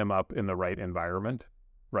setting them up in the right environment,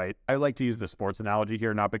 right? I like to use the sports analogy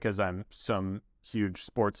here, not because I'm some huge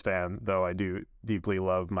sports fan, though I do deeply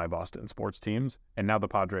love my Boston sports teams. And now the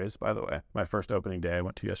Padres, by the way. My first opening day I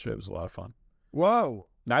went to yesterday was a lot of fun. Whoa.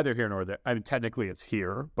 Neither here nor there. I mean, technically it's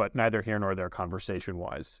here, but neither here nor there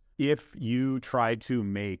conversation-wise. If you try to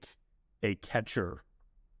make a catcher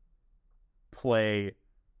play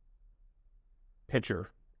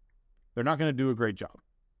pitcher, they're not going to do a great job.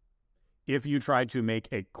 If you try to make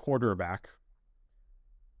a quarterback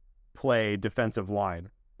play defensive line,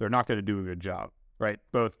 they're not going to do a good job, right?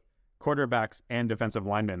 Both quarterbacks and defensive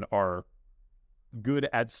linemen are good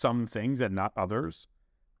at some things and not others.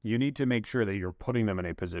 You need to make sure that you're putting them in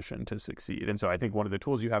a position to succeed. And so I think one of the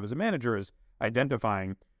tools you have as a manager is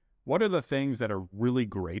identifying what are the things that are really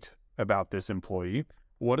great about this employee?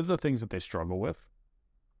 What are the things that they struggle with?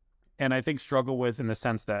 And I think struggle with in the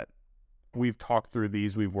sense that we've talked through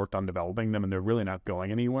these, we've worked on developing them, and they're really not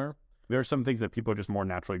going anywhere. There are some things that people are just more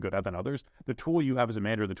naturally good at than others. The tool you have as a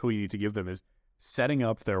manager, the tool you need to give them is setting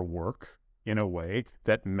up their work in a way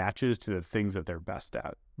that matches to the things that they're best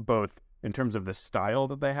at, both in terms of the style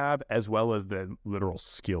that they have, as well as the literal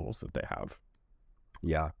skills that they have.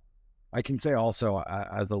 Yeah. I can say also,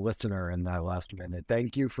 as a listener in that last minute,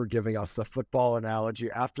 thank you for giving us the football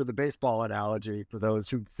analogy after the baseball analogy for those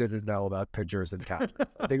who didn't know about pitchers and catchers.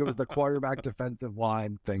 I think it was the quarterback defensive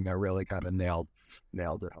line thing that really kind of nailed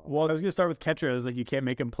it home. Well, I was going to start with catcher. I was like, you can't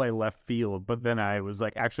make him play left field. But then I was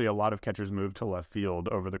like, actually, a lot of catchers move to left field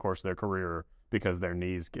over the course of their career because their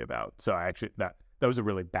knees give out. So I actually, that was a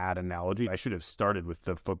really bad analogy. I should have started with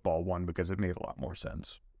the football one because it made a lot more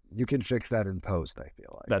sense. You can fix that in post, I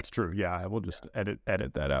feel like. That's true. Yeah, I will just edit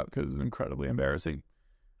that out because it's incredibly embarrassing.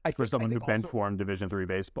 For someone who bench warmed Division III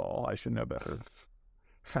baseball, I should know better.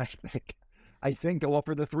 I think, well,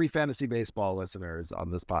 for the 3 fantasy baseball listeners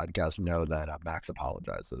on this podcast know that Max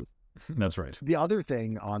apologizes. That's right. The other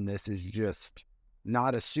thing on this is just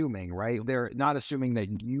not assuming, right? They're not assuming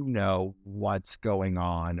that you know what's going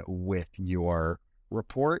on with your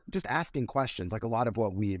report, just asking questions, like a lot of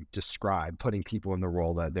what we've described, putting people in the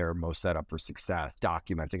role that they're most set up for success,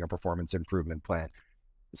 documenting a performance improvement plan.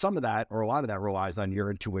 Some of that, or a lot of that, relies on your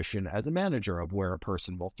intuition as a manager of where a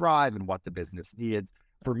person will thrive and what the business needs.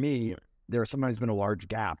 For me, there's sometimes been a large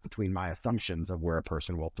gap between my assumptions of where a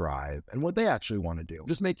person will thrive and what they actually want to do.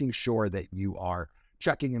 Just making sure that you are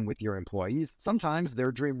checking in with your employees. Sometimes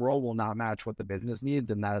their dream role will not match what the business needs,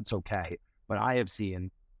 and that's okay. But I have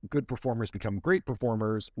seen good performers become great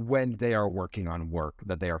performers when they are working on work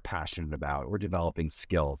that they are passionate about or developing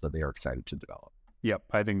skills that they are excited to develop. Yep,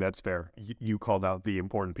 I think that's fair. You called out the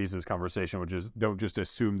important piece of this conversation, which is don't just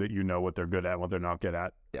assume that you know what they're good at and what they're not good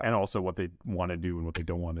at, and also what they want to do and what they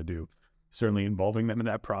don't want to do. Certainly involving them in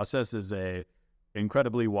that process is a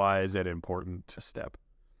incredibly wise and important step.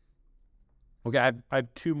 Okay, I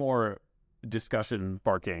have 2 more discussion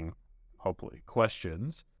sparking, hopefully,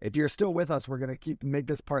 questions. If you're still with us, we're going to make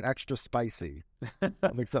this part extra spicy.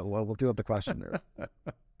 We'll do up the questioners.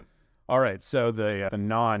 All right, so the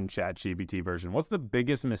non-ChatGPT version, what's the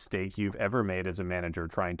biggest mistake you've ever made as a manager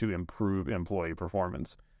trying to improve employee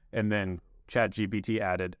performance? And then ChatGPT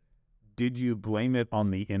added, did you blame it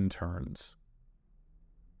on the interns?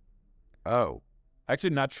 Oh. Actually,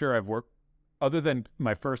 not sure I've worked, other than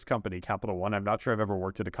my first company, Capital One, I'm not sure I've ever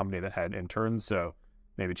worked at a company that had interns, so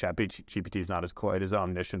maybe ChatGPT is not quite as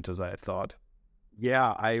omniscient as I had thought.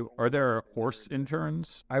 Yeah, Are there horse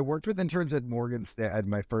interns? I worked with interns at Morgan State at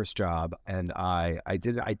my first job, and I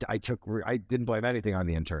didn't blame anything on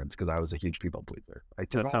the interns because I was a huge people pleaser.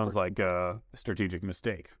 That sounds like a strategic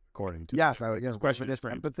mistake, according to this question.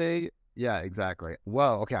 Empathy. Yeah, exactly.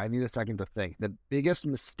 Well, okay, I need a second to think. The biggest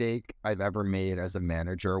mistake I've ever made as a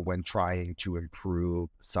manager when trying to improve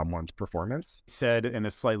someone's performance. Said in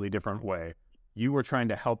a slightly different way, you were trying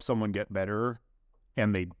to help someone get better,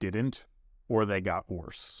 and they didn't. Or they got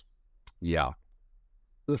worse. Yeah.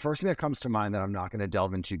 The first thing that comes to mind that I'm not going to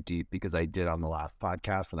delve into deep because I did on the last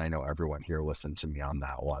podcast, and I know everyone here listened to me on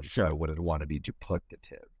that one, so I wouldn't want to be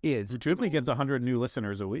duplicative. Is Routinely gets 100 new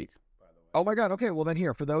listeners a week. By the way. Oh my God! Okay, well then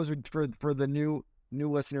here for those for the new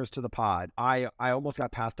listeners to the pod, I almost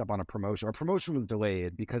got passed up on a promotion. Our promotion was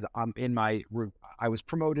delayed because I was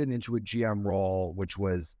promoted into a GM role, which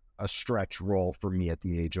was a stretch role for me at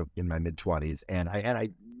the age of in my mid-20s, and I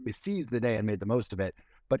seized the day and made the most of it.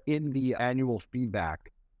 But in the annual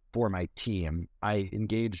feedback for my team, I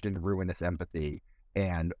engaged in ruinous empathy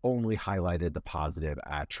and only highlighted the positive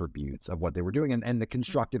attributes of what they were doing. And the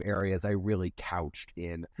constructive areas I really couched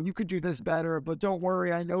in, you could do this better, but don't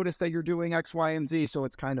worry, I noticed that you're doing X, Y, and Z, so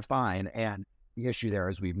it's kind of fine. And the issue there,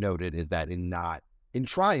 as we've noted, is that in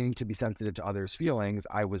trying to be sensitive to others' feelings,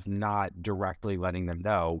 I was not directly letting them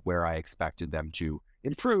know where I expected them to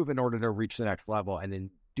improve in order to reach the next level. And in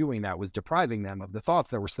doing that was depriving them of the thoughts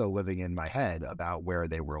that were still living in my head about where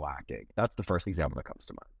they were lacking. That's the first example that comes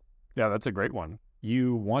to mind. Yeah, that's a great one.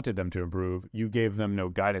 You wanted them to improve. You gave them no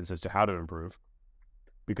guidance as to how to improve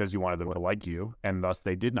because you wanted them to like you, and thus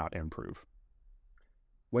they did not improve.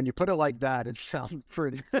 When you put it like that, it sounds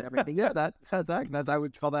pretty. I mean, yeah, that's I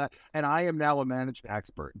would call that. And I am now a management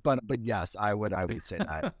expert, but yes, I would say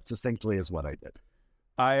that succinctly is what I did.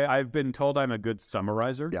 I've been told I'm a good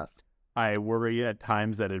summarizer. Yes. I worry at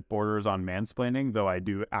times that it borders on mansplaining, though I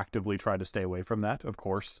do actively try to stay away from that, of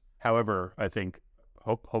course. However, I think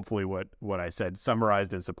hopefully what I said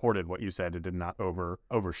summarized and supported what you said. It did not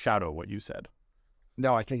overshadow what you said.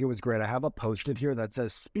 No, I think it was great. I have a Post-it here that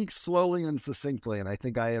says "speak slowly and succinctly," and I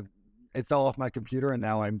think it fell off my computer, and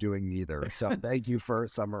now I'm doing neither. So thank you for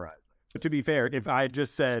summarizing. But to be fair, if I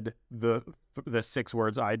just said the 6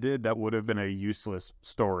 words I did, that would have been a useless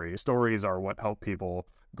story. Stories are what help people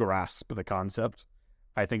grasp the concept.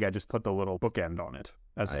 I think I just put the little bookend on it,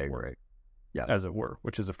 as it were. Yeah, as it were,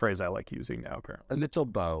 which is a phrase I like using now. Apparently, a little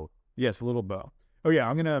bow. Yes, a little bow. Oh yeah,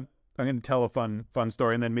 I'm gonna tell a fun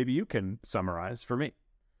story, and then maybe you can summarize for me.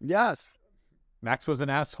 Yes, Max was an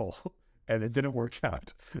asshole, and it didn't work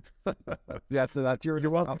out. Yeah, so you're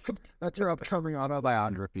welcome. That's your upcoming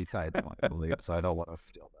autobiography title, I believe. So I don't want to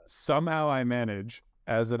steal that. Somehow I manage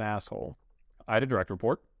as an asshole. I had a direct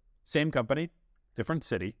report, same company, different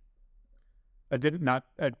city. Not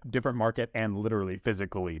a different market and literally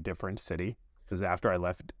physically different city. Because after I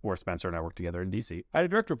left, where Spencer and I worked together in DC, I had a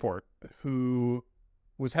direct report who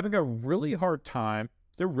was having a really hard time.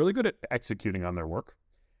 They're really good at executing on their work,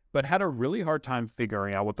 but had a really hard time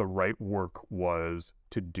figuring out what the right work was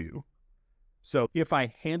to do. So if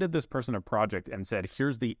I handed this person a project and said,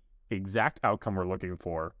 here's the exact outcome we're looking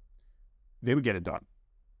for, they would get it done.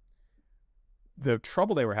 The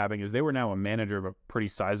trouble they were having is they were now a manager of a pretty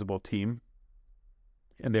sizable team,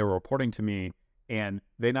 and they were reporting to me, and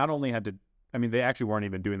they not only had to, I mean, they actually weren't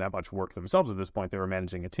even doing that much work themselves at this point. They were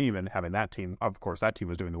managing a team and having that team, of course, that team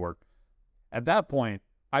was doing the work. At that point,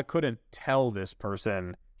 I couldn't tell this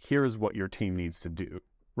person, here's what your team needs to do,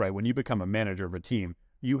 right? When you become a manager of a team,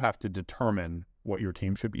 you have to determine what your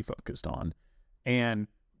team should be focused on. And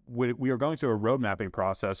we were going through a road mapping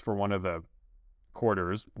process for one of the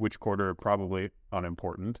quarters, which quarter probably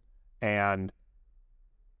unimportant. And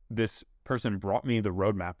this person brought me the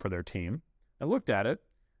roadmap for their team. I looked at it,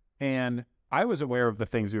 and I was aware of the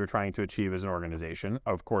things we were trying to achieve as an organization.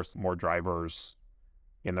 Of course, more drivers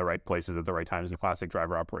in the right places at the right times, the classic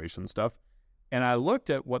driver operation stuff. And I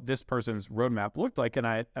looked at what this person's roadmap looked like, and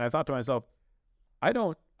I thought to myself,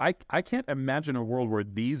 I can't imagine a world where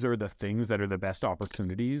these are the things that are the best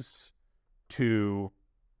opportunities to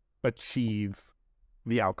achieve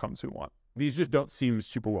the outcomes we want. These just don't seem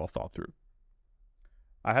super well thought through.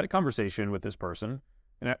 I had a conversation with this person,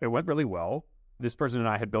 and it went really well. This person and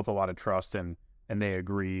I had built a lot of trust, and they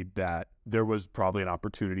agreed that there was probably an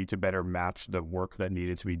opportunity to better match the work that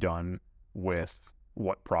needed to be done with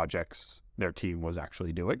what projects their team was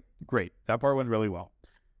actually doing. Great. That part went really well.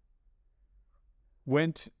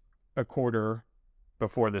 Went a quarter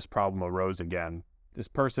before this problem arose again. This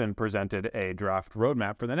person presented a draft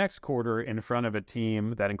roadmap for the next quarter in front of a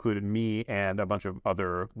team that included me and a bunch of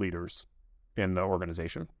other leaders in the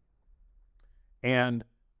organization. And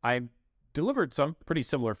I delivered some pretty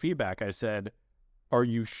similar feedback. I said,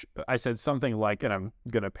 I said something like, and I'm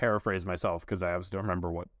going to paraphrase myself because I obviously don't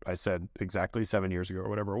remember what I said exactly 7 years ago or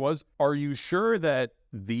whatever it was. Are you sure that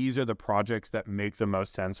these are the projects that make the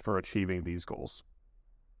most sense for achieving these goals?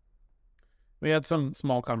 We had some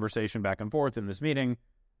small conversation back and forth in this meeting.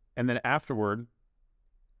 And then afterward,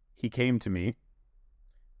 he came to me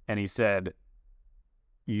and he said,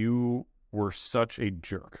 you were such a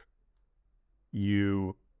jerk.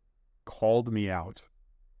 You called me out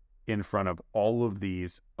in front of all of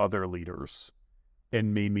these other leaders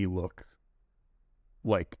and made me look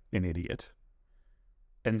like an idiot.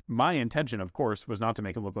 And my intention, of course, was not to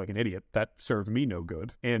make him look like an idiot. That served me no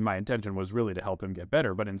good. And my intention was really to help him get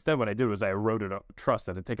better. But instead, what I did was I eroded a trust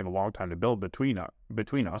that had taken a long time to build between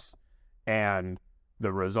us. And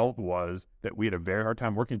the result was that we had a very hard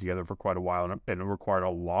time working together for quite a while. And it required a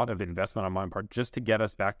lot of investment on my part just to get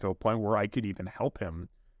us back to a point where I could even help him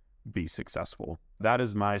be successful. That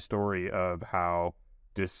is my story of how,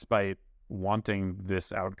 despite wanting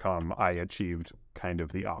this outcome, I achieved kind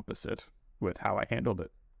of the opposite with how I handled it.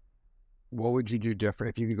 What would you do different?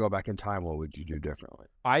 If you could go back in time, what would you do differently?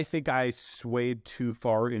 I think I swayed too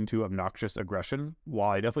far into obnoxious aggression. While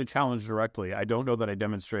I definitely challenged directly, I don't know that I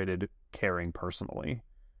demonstrated caring personally.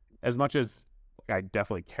 As much as I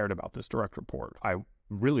definitely cared about this direct report, I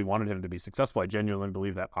really wanted him to be successful. I genuinely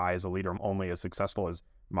believe that I, as a leader, am only as successful as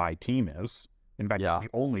my team is. In fact, the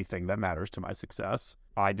only thing that matters to my success.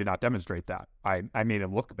 I did not demonstrate that. I made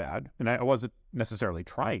him look bad, and I wasn't necessarily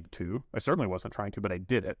trying to. I certainly wasn't trying to, but I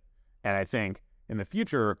did it. And I think in the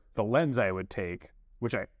future, the lens I would take,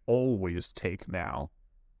 which I always take now,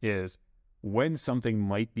 is when something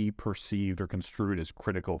might be perceived or construed as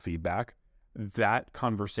critical feedback, that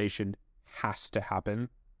conversation has to happen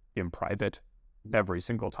in private every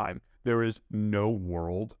single time. There is no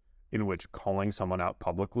world in which calling someone out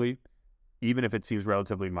publicly, even if it seems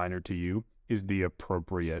relatively minor to you, is the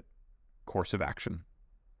appropriate course of action.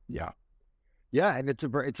 Yeah. Yeah, and it's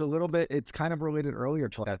a little bit, it's kind of related earlier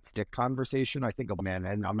to that stick conversation. I think, man,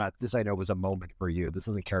 and this I know was a moment for you. This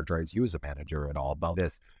doesn't characterize you as a manager at all, but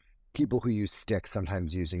this people who use stick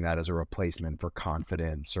sometimes using that as a replacement for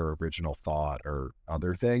confidence or original thought or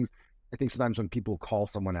other things. I think sometimes when people call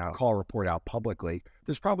a report out publicly,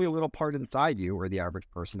 there's probably a little part inside you or the average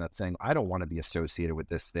person that's saying, I don't want to be associated with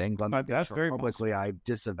this thing. But that's very publicly, I've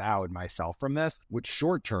disavowed myself from this, which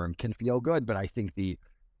short term can feel good. But I think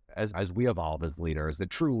as we evolve as leaders, the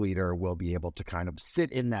true leader will be able to kind of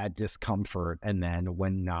sit in that discomfort. And then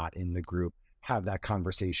when not in the group, have that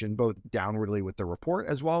conversation both downwardly with the report,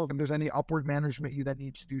 as well as if there's any upward management you that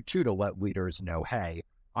need to do too, to let leaders know, hey,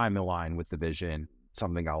 I'm aligned with the vision.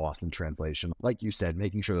 Something got lost in translation. Like you said,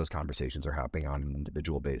 making sure those conversations are happening on an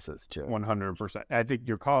individual basis too. 100%. I think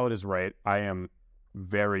your call is right. I am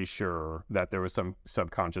very sure that there was some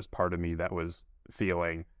subconscious part of me that was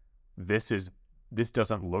feeling this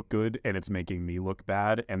doesn't look good and it's making me look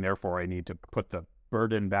bad, and therefore I need to put the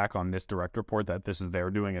burden back on this direct report that this is their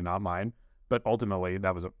doing and not mine. But ultimately,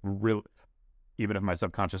 that was even if my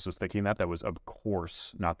subconscious was thinking that, that was of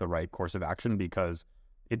course not the right course of action, because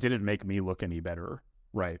it didn't make me look any better,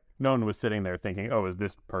 right? No one was sitting there thinking, oh, is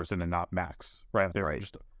this person and not Max, right? They're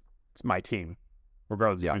just, it's my team,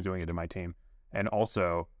 regardless of who's doing it to my team. And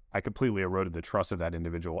also, I completely eroded the trust of that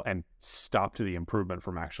individual and stopped the improvement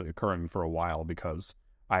from actually occurring for a while because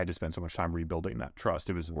I had to spend so much time rebuilding that trust.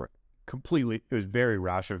 It was very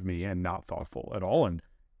rash of me and not thoughtful at all. And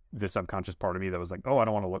the subconscious part of me that was like, oh, I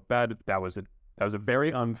don't want to look bad. That was a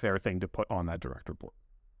very unfair thing to put on that direct report.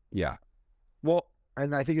 Yeah. Well,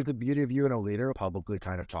 and I think it's the beauty of you and a leader publicly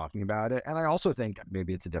kind of talking about it. And I also think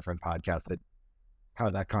maybe it's a different podcast that how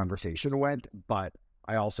that conversation went, but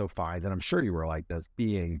I also find that I'm sure you were like this,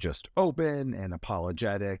 being just open and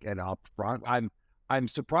apologetic and upfront. I'm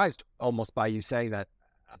surprised almost by you saying that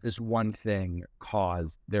this one thing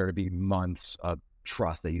caused there to be months of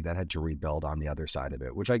trust that you then had to rebuild on the other side of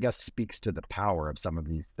it, which I guess speaks to the power of some of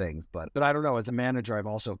these things. But I don't know, as a manager, I've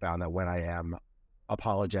also found that when I am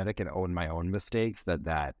apologetic and own my own mistakes,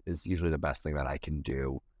 that is usually the best thing that I can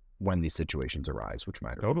do when these situations arise, which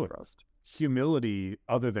might totally trust. Humility,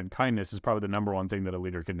 other than kindness, is probably the number one thing that a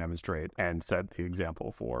leader can demonstrate and set the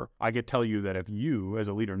example for. I could tell you that if you, as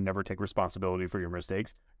a leader, never take responsibility for your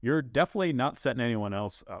mistakes, you're definitely not setting anyone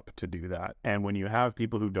else up to do that. And when you have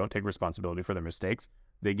people who don't take responsibility for their mistakes,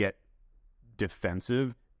 they get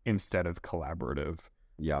defensive instead of collaborative.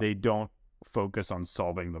 Yeah. They don't focus on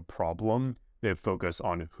solving the problem. They focus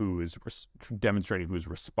on who is demonstrating who's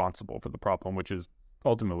responsible for the problem, which is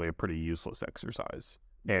ultimately a pretty useless exercise.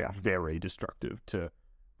 And very destructive to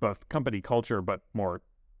both company culture, but more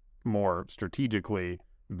strategically,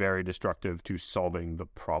 very destructive to solving the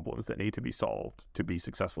problems that need to be solved to be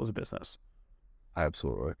successful as a business.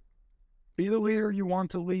 Absolutely. Be the leader you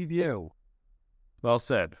want to lead you. Well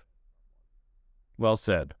said. Well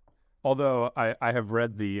said. Although I have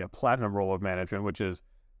read the platinum role of management, which is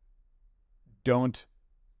don't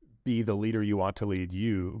be the leader you want to lead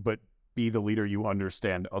you, but be the leader you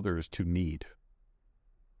understand others to need.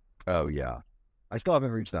 Oh, yeah. I still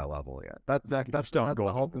haven't reached that level yet. That's the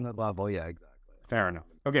ultimate level. Yeah, exactly. Fair enough.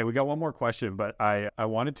 Okay, we got one more question, but I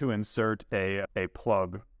wanted to insert a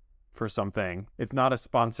plug for something. It's not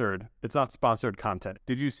sponsored content.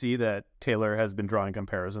 Did you see that Taylor has been drawing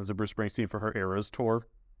comparisons of Bruce Springsteen for her Eras tour?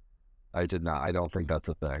 I did not. I don't think that's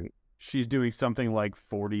a thing. She's doing something like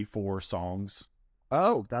 44 songs.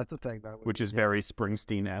 Oh, that's a thing. Which is very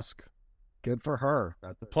Springsteen-esque. Good for her.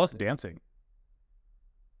 Plus dancing.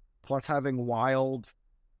 Plus having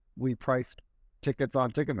wildly priced tickets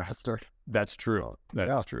on Ticketmaster. That's true. That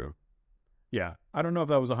is true. Yeah. I don't know if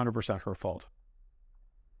that was 100% her fault.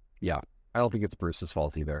 Yeah. I don't think it's Bruce's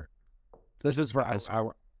fault either. This is where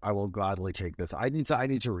I will gladly take this. I need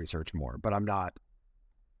to research more, but I'm not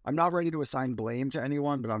ready to assign blame to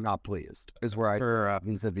anyone, but I'm not pleased is where I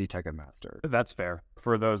vis-a-vis Ticketmaster. That's fair.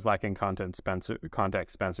 For those lacking context,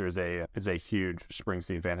 Spencer is a huge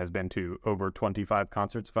Springsteen fan, has been to over 25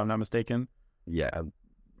 concerts, if I'm not mistaken. Yeah.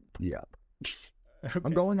 Okay.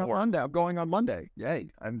 I'm going on Monday. Yay.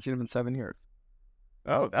 I haven't seen him in 7 years.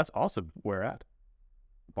 Oh, that's awesome. Where at?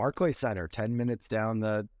 Barclays Center, 10 minutes down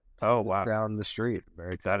the street.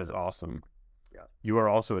 That is awesome. Yes. You are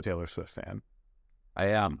also a Taylor Swift fan. I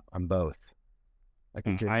am. I'm both.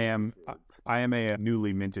 I am a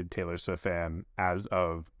newly minted Taylor Swift fan as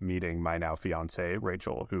of meeting my now fiance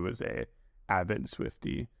Rachel, who is a avid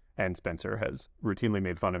Swiftie, and Spencer has routinely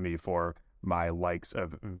made fun of me for my likes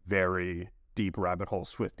of very deep rabbit hole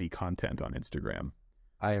Swiftie content on Instagram.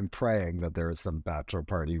 I am praying that there is some bachelor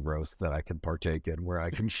party roast that I can partake in where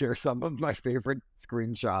I can share some of my favorite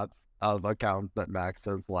screenshots of accounts that Max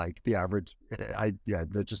has liked. The average,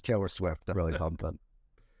 just Taylor Swift, really something.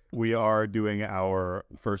 We are doing our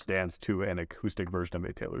first dance to an acoustic version of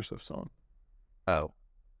a Taylor Swift song. Oh,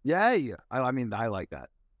 yay! I mean, I like that.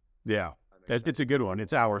 Yeah, it's a good one.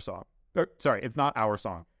 It's our song. Sorry, it's not our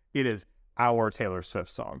song. It is our Taylor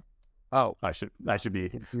Swift song. Oh, I should be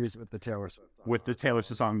confused with the Taylor Swift song. With the Taylor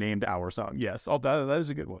Swift song named Our Song. Yes, that is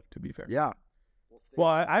a good one, to be fair. Yeah. Well,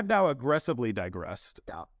 I've now aggressively digressed,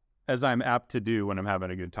 as I'm apt to do when I'm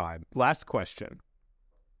having a good time. Last question.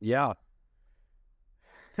 Yeah.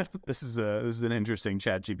 This is an interesting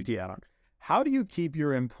ChatGPT add-on. How do you keep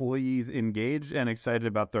your employees engaged and excited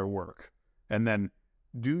about their work? And then,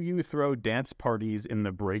 do you throw dance parties in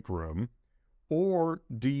the break room? Or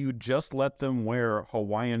do you just let them wear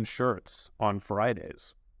Hawaiian shirts on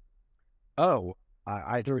Fridays? Oh,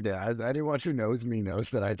 I throw dance. Anyone who knows me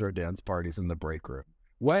knows that I throw dance parties in the break room.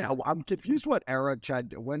 I'm confused what era,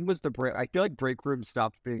 Chad. When was the break? I feel like break room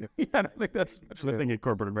stopped being. Yeah, I don't think that's actually a thing in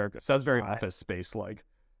corporate America. Sounds very office space like.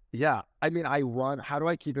 Yeah, I mean, how do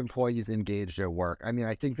I keep employees engaged at work? I mean,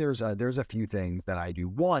 I think there's a few things that I do.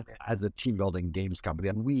 One, as a team building games company,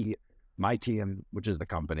 and my team, which is the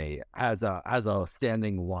company, has a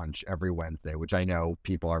standing lunch every Wednesday, which I know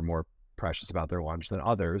people are more precious about their lunch than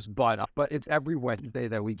others, but it's every Wednesday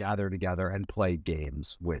that we gather together and play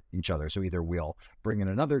games with each other. So either we'll bring in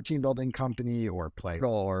another team building company or play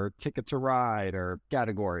or Ticket to Ride or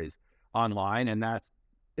categories online, and that's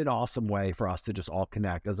an awesome way for us to just all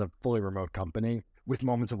connect as a fully remote company with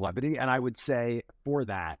moments of levity. And I would say for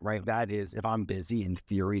that, right, that is, if I'm busy, in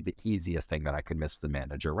theory, the easiest thing that I could miss as a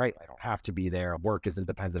manager, right? I don't have to be there. Work isn't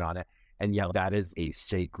dependent on it. And yeah, that is a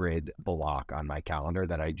sacred block on my calendar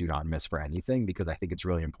that I do not miss for anything, because I think it's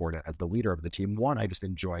really important as the leader of the team. One, I just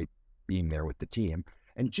enjoy being there with the team.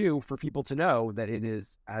 And two, for people to know that it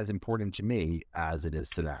is as important to me as it is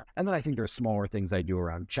to them. And then I think there's smaller things I do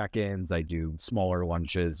around check-ins. I do smaller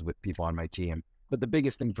lunches with people on my team. But the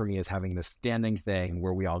biggest thing for me is having this standing thing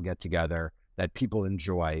where we all get together that people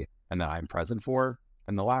enjoy and that I'm present for.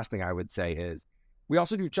 And the last thing I would say is we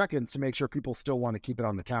also do check-ins to make sure people still want to keep it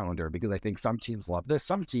on the calendar, because I think some teams love this.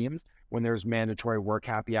 Some teams, when there's mandatory work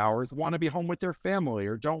happy hours, want to be home with their family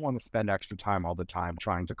or don't want to spend extra time all the time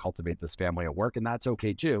trying to cultivate this family at work. And that's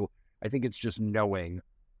okay too. I think it's just knowing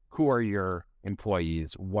who are your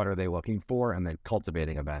employees, what are they looking for, and then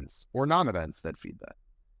cultivating events or non-events that feed that.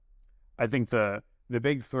 I think the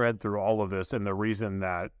big thread through all of this, and the reason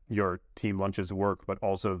that your team lunches work, but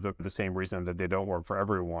also the same reason that they don't work for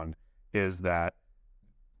everyone, is that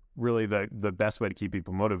really the best way to keep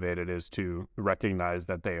people motivated is to recognize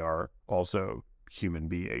that they are also human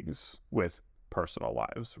beings with personal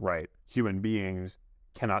lives, right? Human beings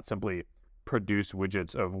cannot simply produce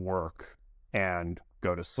widgets of work and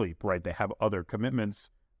go to sleep, right? They have other commitments,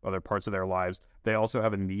 other parts of their lives. They also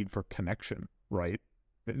have a need for connection, right?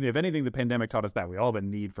 If anything, the pandemic taught us that we all have a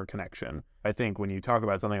need for connection. I think when you talk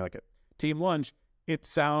about something like a team lunch, it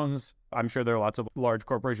sounds, I'm sure there are lots of large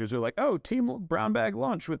corporations who are like, oh, team brown bag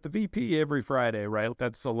lunch with the VP every Friday, right?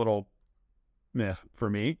 That's a little meh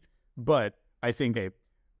for me. But I think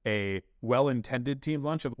a well-intended team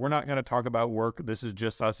lunch of, we're not going to talk about work, this is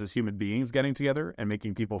just us as human beings getting together and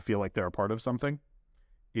making people feel like they're a part of something,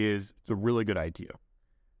 is a really good idea.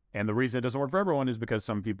 And the reason it doesn't work for everyone is because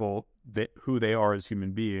some people, who they are as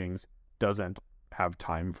human beings, doesn't have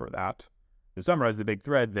time for that. To summarize, the big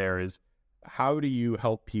thread there is, how do you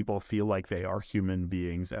help people feel like they are human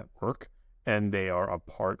beings at work and they are a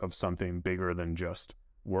part of something bigger than just,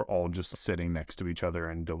 we're all just sitting next to each other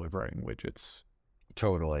and delivering widgets?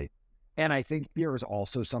 Totally. And I think there is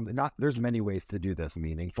also something, there's many ways to do this: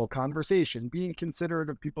 meaningful conversation, being considerate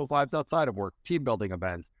of people's lives outside of work, team building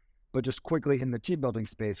events. But just quickly, in the team building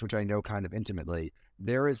space, which I know kind of intimately,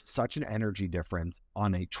 there is such an energy difference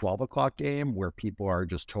on a 12 o'clock game where people are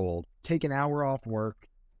just told, take an hour off work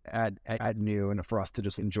at noon for us to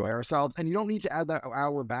just enjoy ourselves. And you don't need to add that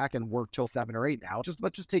hour back and work till 7 or 8 now.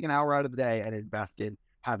 Let's just take an hour out of the day and invest in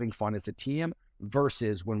having fun as a team,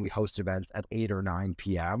 versus when we host events at 8 or 9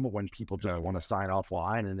 p.m. when people just want to sign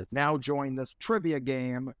offline and it's now join this trivia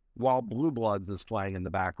game while Blue Bloods is playing in the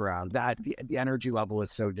background. That the energy level is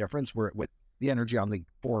so different, with the energy on the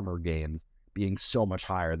former games being so much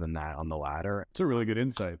higher than that on the latter. It's a really good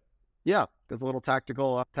insight. Yeah, there's a little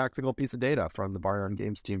tactical piece of data from the Barn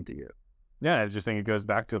Games team to you. Yeah, I just think it goes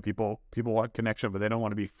back to people want connection, but they don't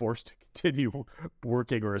want to be forced to continue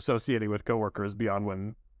working or associating with coworkers beyond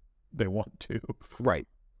when they want to. Right.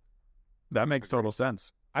 That makes total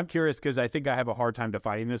sense. I'm curious because I think I have a hard time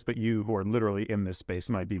defining this, but you who are literally in this space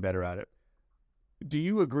might be better at it. Do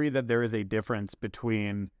you agree that there is a difference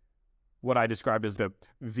between what I described as the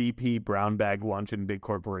VP brown bag lunch in big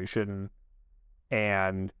corporation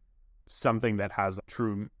and something that has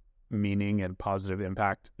true meaning and positive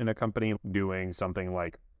impact in a company, doing something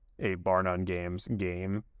like a Bar None Games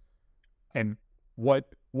game? And what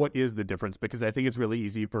is the difference? Because I think it's really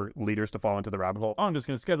easy for leaders to fall into the rabbit hole. Oh, I'm just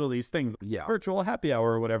going to schedule these things, virtual happy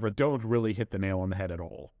hour or whatever, don't really hit the nail on the head at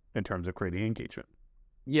all in terms of creating engagement.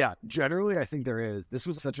 Yeah, generally, I think there is. This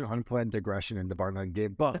was such an unplanned digression into Bar None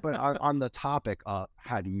Game, but on the topic of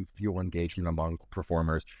how do you fuel engagement among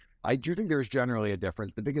performers, I do think there's generally a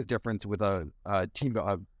difference. The biggest difference with a team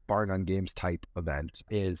of Bar None Games type event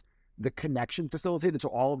is the connection facilitated. So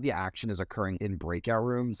all of the action is occurring in breakout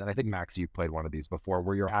rooms. And I think, Max, you've played one of these before,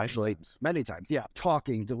 where you're actually many times,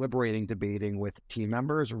 talking, deliberating, debating with team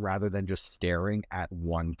members rather than just staring at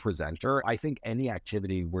one presenter. I think any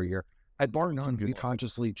activity where you're at Bar None, we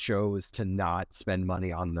consciously chose to not spend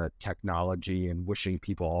money on the technology and wishing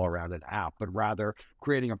people all around an app, but rather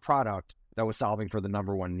creating a product that was solving for the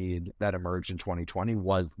number one need that emerged in 2020,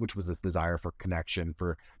 which was this desire for connection,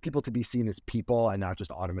 for people to be seen as people and not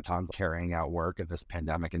just automatons carrying out work in this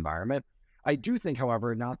pandemic environment. I do think,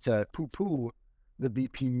 however, not to poo-poo the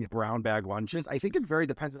VP brown bag lunches, I think it's very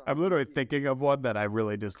dependent on... I'm literally thinking of one that I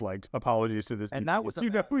really disliked. Apologies to this. And that was...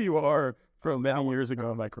 You know who you are from many years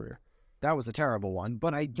ago in my career. That was a terrible one,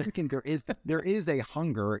 but I do think there is a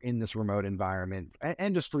hunger in this remote environment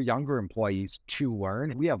and just for younger employees to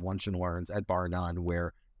learn. We have lunch and learns at Bar None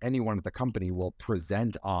where anyone at the company will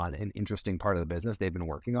present on an interesting part of the business they've been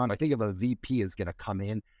working on. I think if a VP is going to come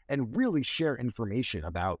in and really share information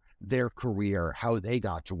about their career, how they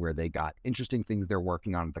got to where they got, interesting things they're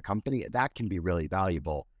working on at the company, that can be really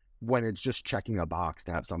valuable. When it's just checking a box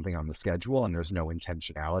to have something on the schedule and there's no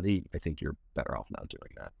intentionality, I think you're better off not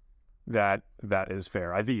doing that. That is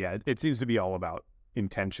fair. I think, yeah, it seems to be all about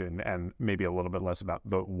intention and maybe a little bit less about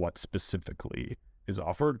what specifically is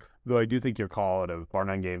offered. Though I do think your call out of Bar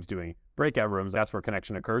None Games doing breakout rooms, that's where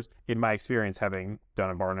connection occurs. In my experience, having done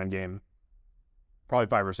a Bar None game probably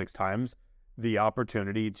 5 or 6 times, the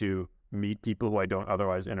opportunity to meet people who I don't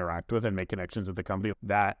otherwise interact with and make connections with the company,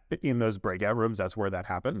 that in those breakout rooms, that's where that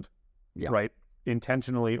happened. Yeah. Right?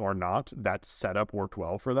 Intentionally or not, that setup worked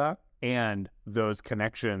well for that. And those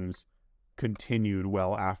connections continued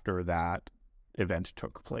well after that event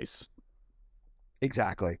took place.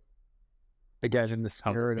 Exactly. Again, in the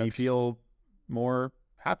spirit of... You feel more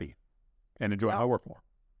happy and enjoy my work more.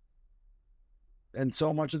 And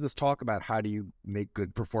so much of this talk about how do you make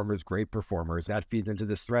good performers great performers, that feeds into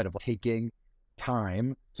this thread of taking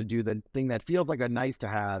time to do the thing that feels like a nice to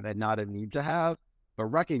have and not a need to have, but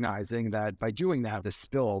recognizing that by doing that, the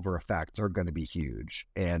spillover effects are going to be huge.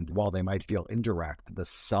 And while they might feel indirect, the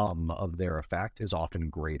sum of their effect is often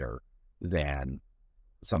greater than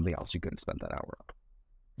something else you couldn't spend that hour on.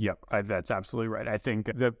 Yep, that's absolutely right. I think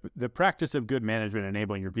the practice of good management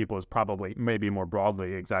enabling your people is probably, maybe more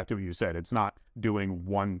broadly, exactly what you said. It's not doing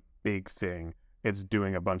one big thing. It's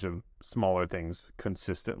doing a bunch of smaller things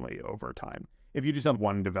consistently over time. If you just have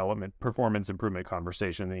one development, performance improvement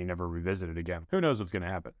conversation, then you never revisit it again, who knows what's going to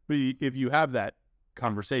happen? But if you have that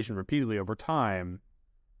conversation repeatedly over time,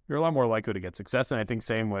 you're a lot more likely to get success. And I think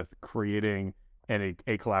same with creating a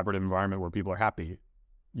collaborative environment where people are happy.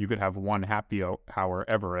 You could have one happy hour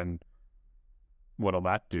ever, and what'll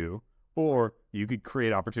that do? Or you could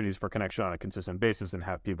create opportunities for connection on a consistent basis and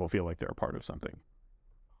have people feel like they're a part of something.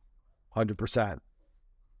 100%.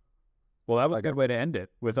 Well, that was a good way to end it,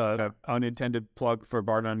 with an unintended plug for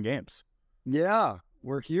Bar None Games. Yeah,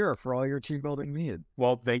 we're here for all your team building needs.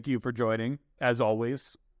 Well, thank you for joining, as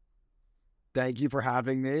always. Thank you for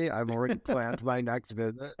having me. I've already planned my next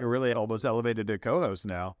visit. You're really almost elevated to co-host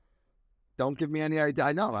now. Don't give me any idea.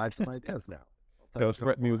 I know. I have some ideas now. Don't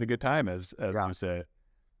threaten me with a good time, as you say.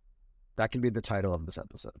 That can be the title of this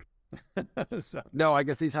episode. No, I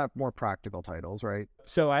guess these have more practical titles, right?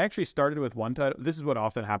 So I actually started with one title. This is what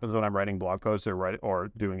often happens when I'm writing blog posts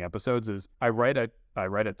or doing episodes is I write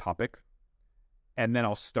a topic, and then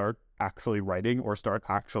I'll start actually writing or start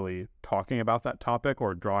actually talking about that topic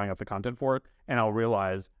or drawing up the content for it, and I'll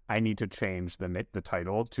realize I need to change the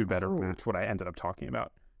title to better match what I ended up talking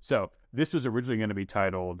about. So this was originally going to be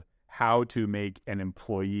titled "How to Make an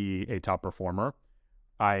Employee a Top Performer."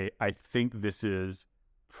 I think this is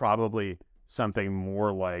probably something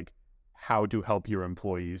more like how to help your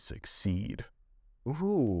employees succeed.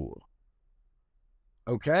 Ooh.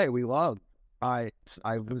 Okay, we love. I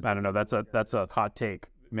don't know. That's a hot take.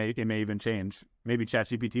 It may even change. Maybe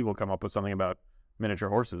ChatGPT will come up with something about miniature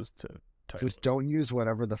horses to title. Just don't use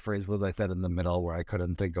whatever the phrase was I said in the middle where I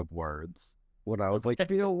couldn't think of words. When I was like,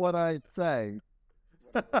 feel what I say.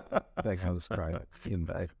 I think I was trying to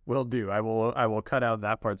convey. Will do. I will cut out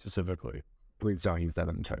that part specifically. Please don't use that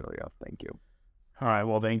in the title. Yeah, thank you. All right.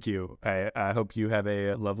 Well, thank you. I hope you have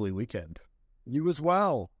a lovely weekend. You as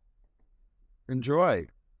well. Enjoy.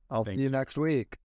 I'll see you next week.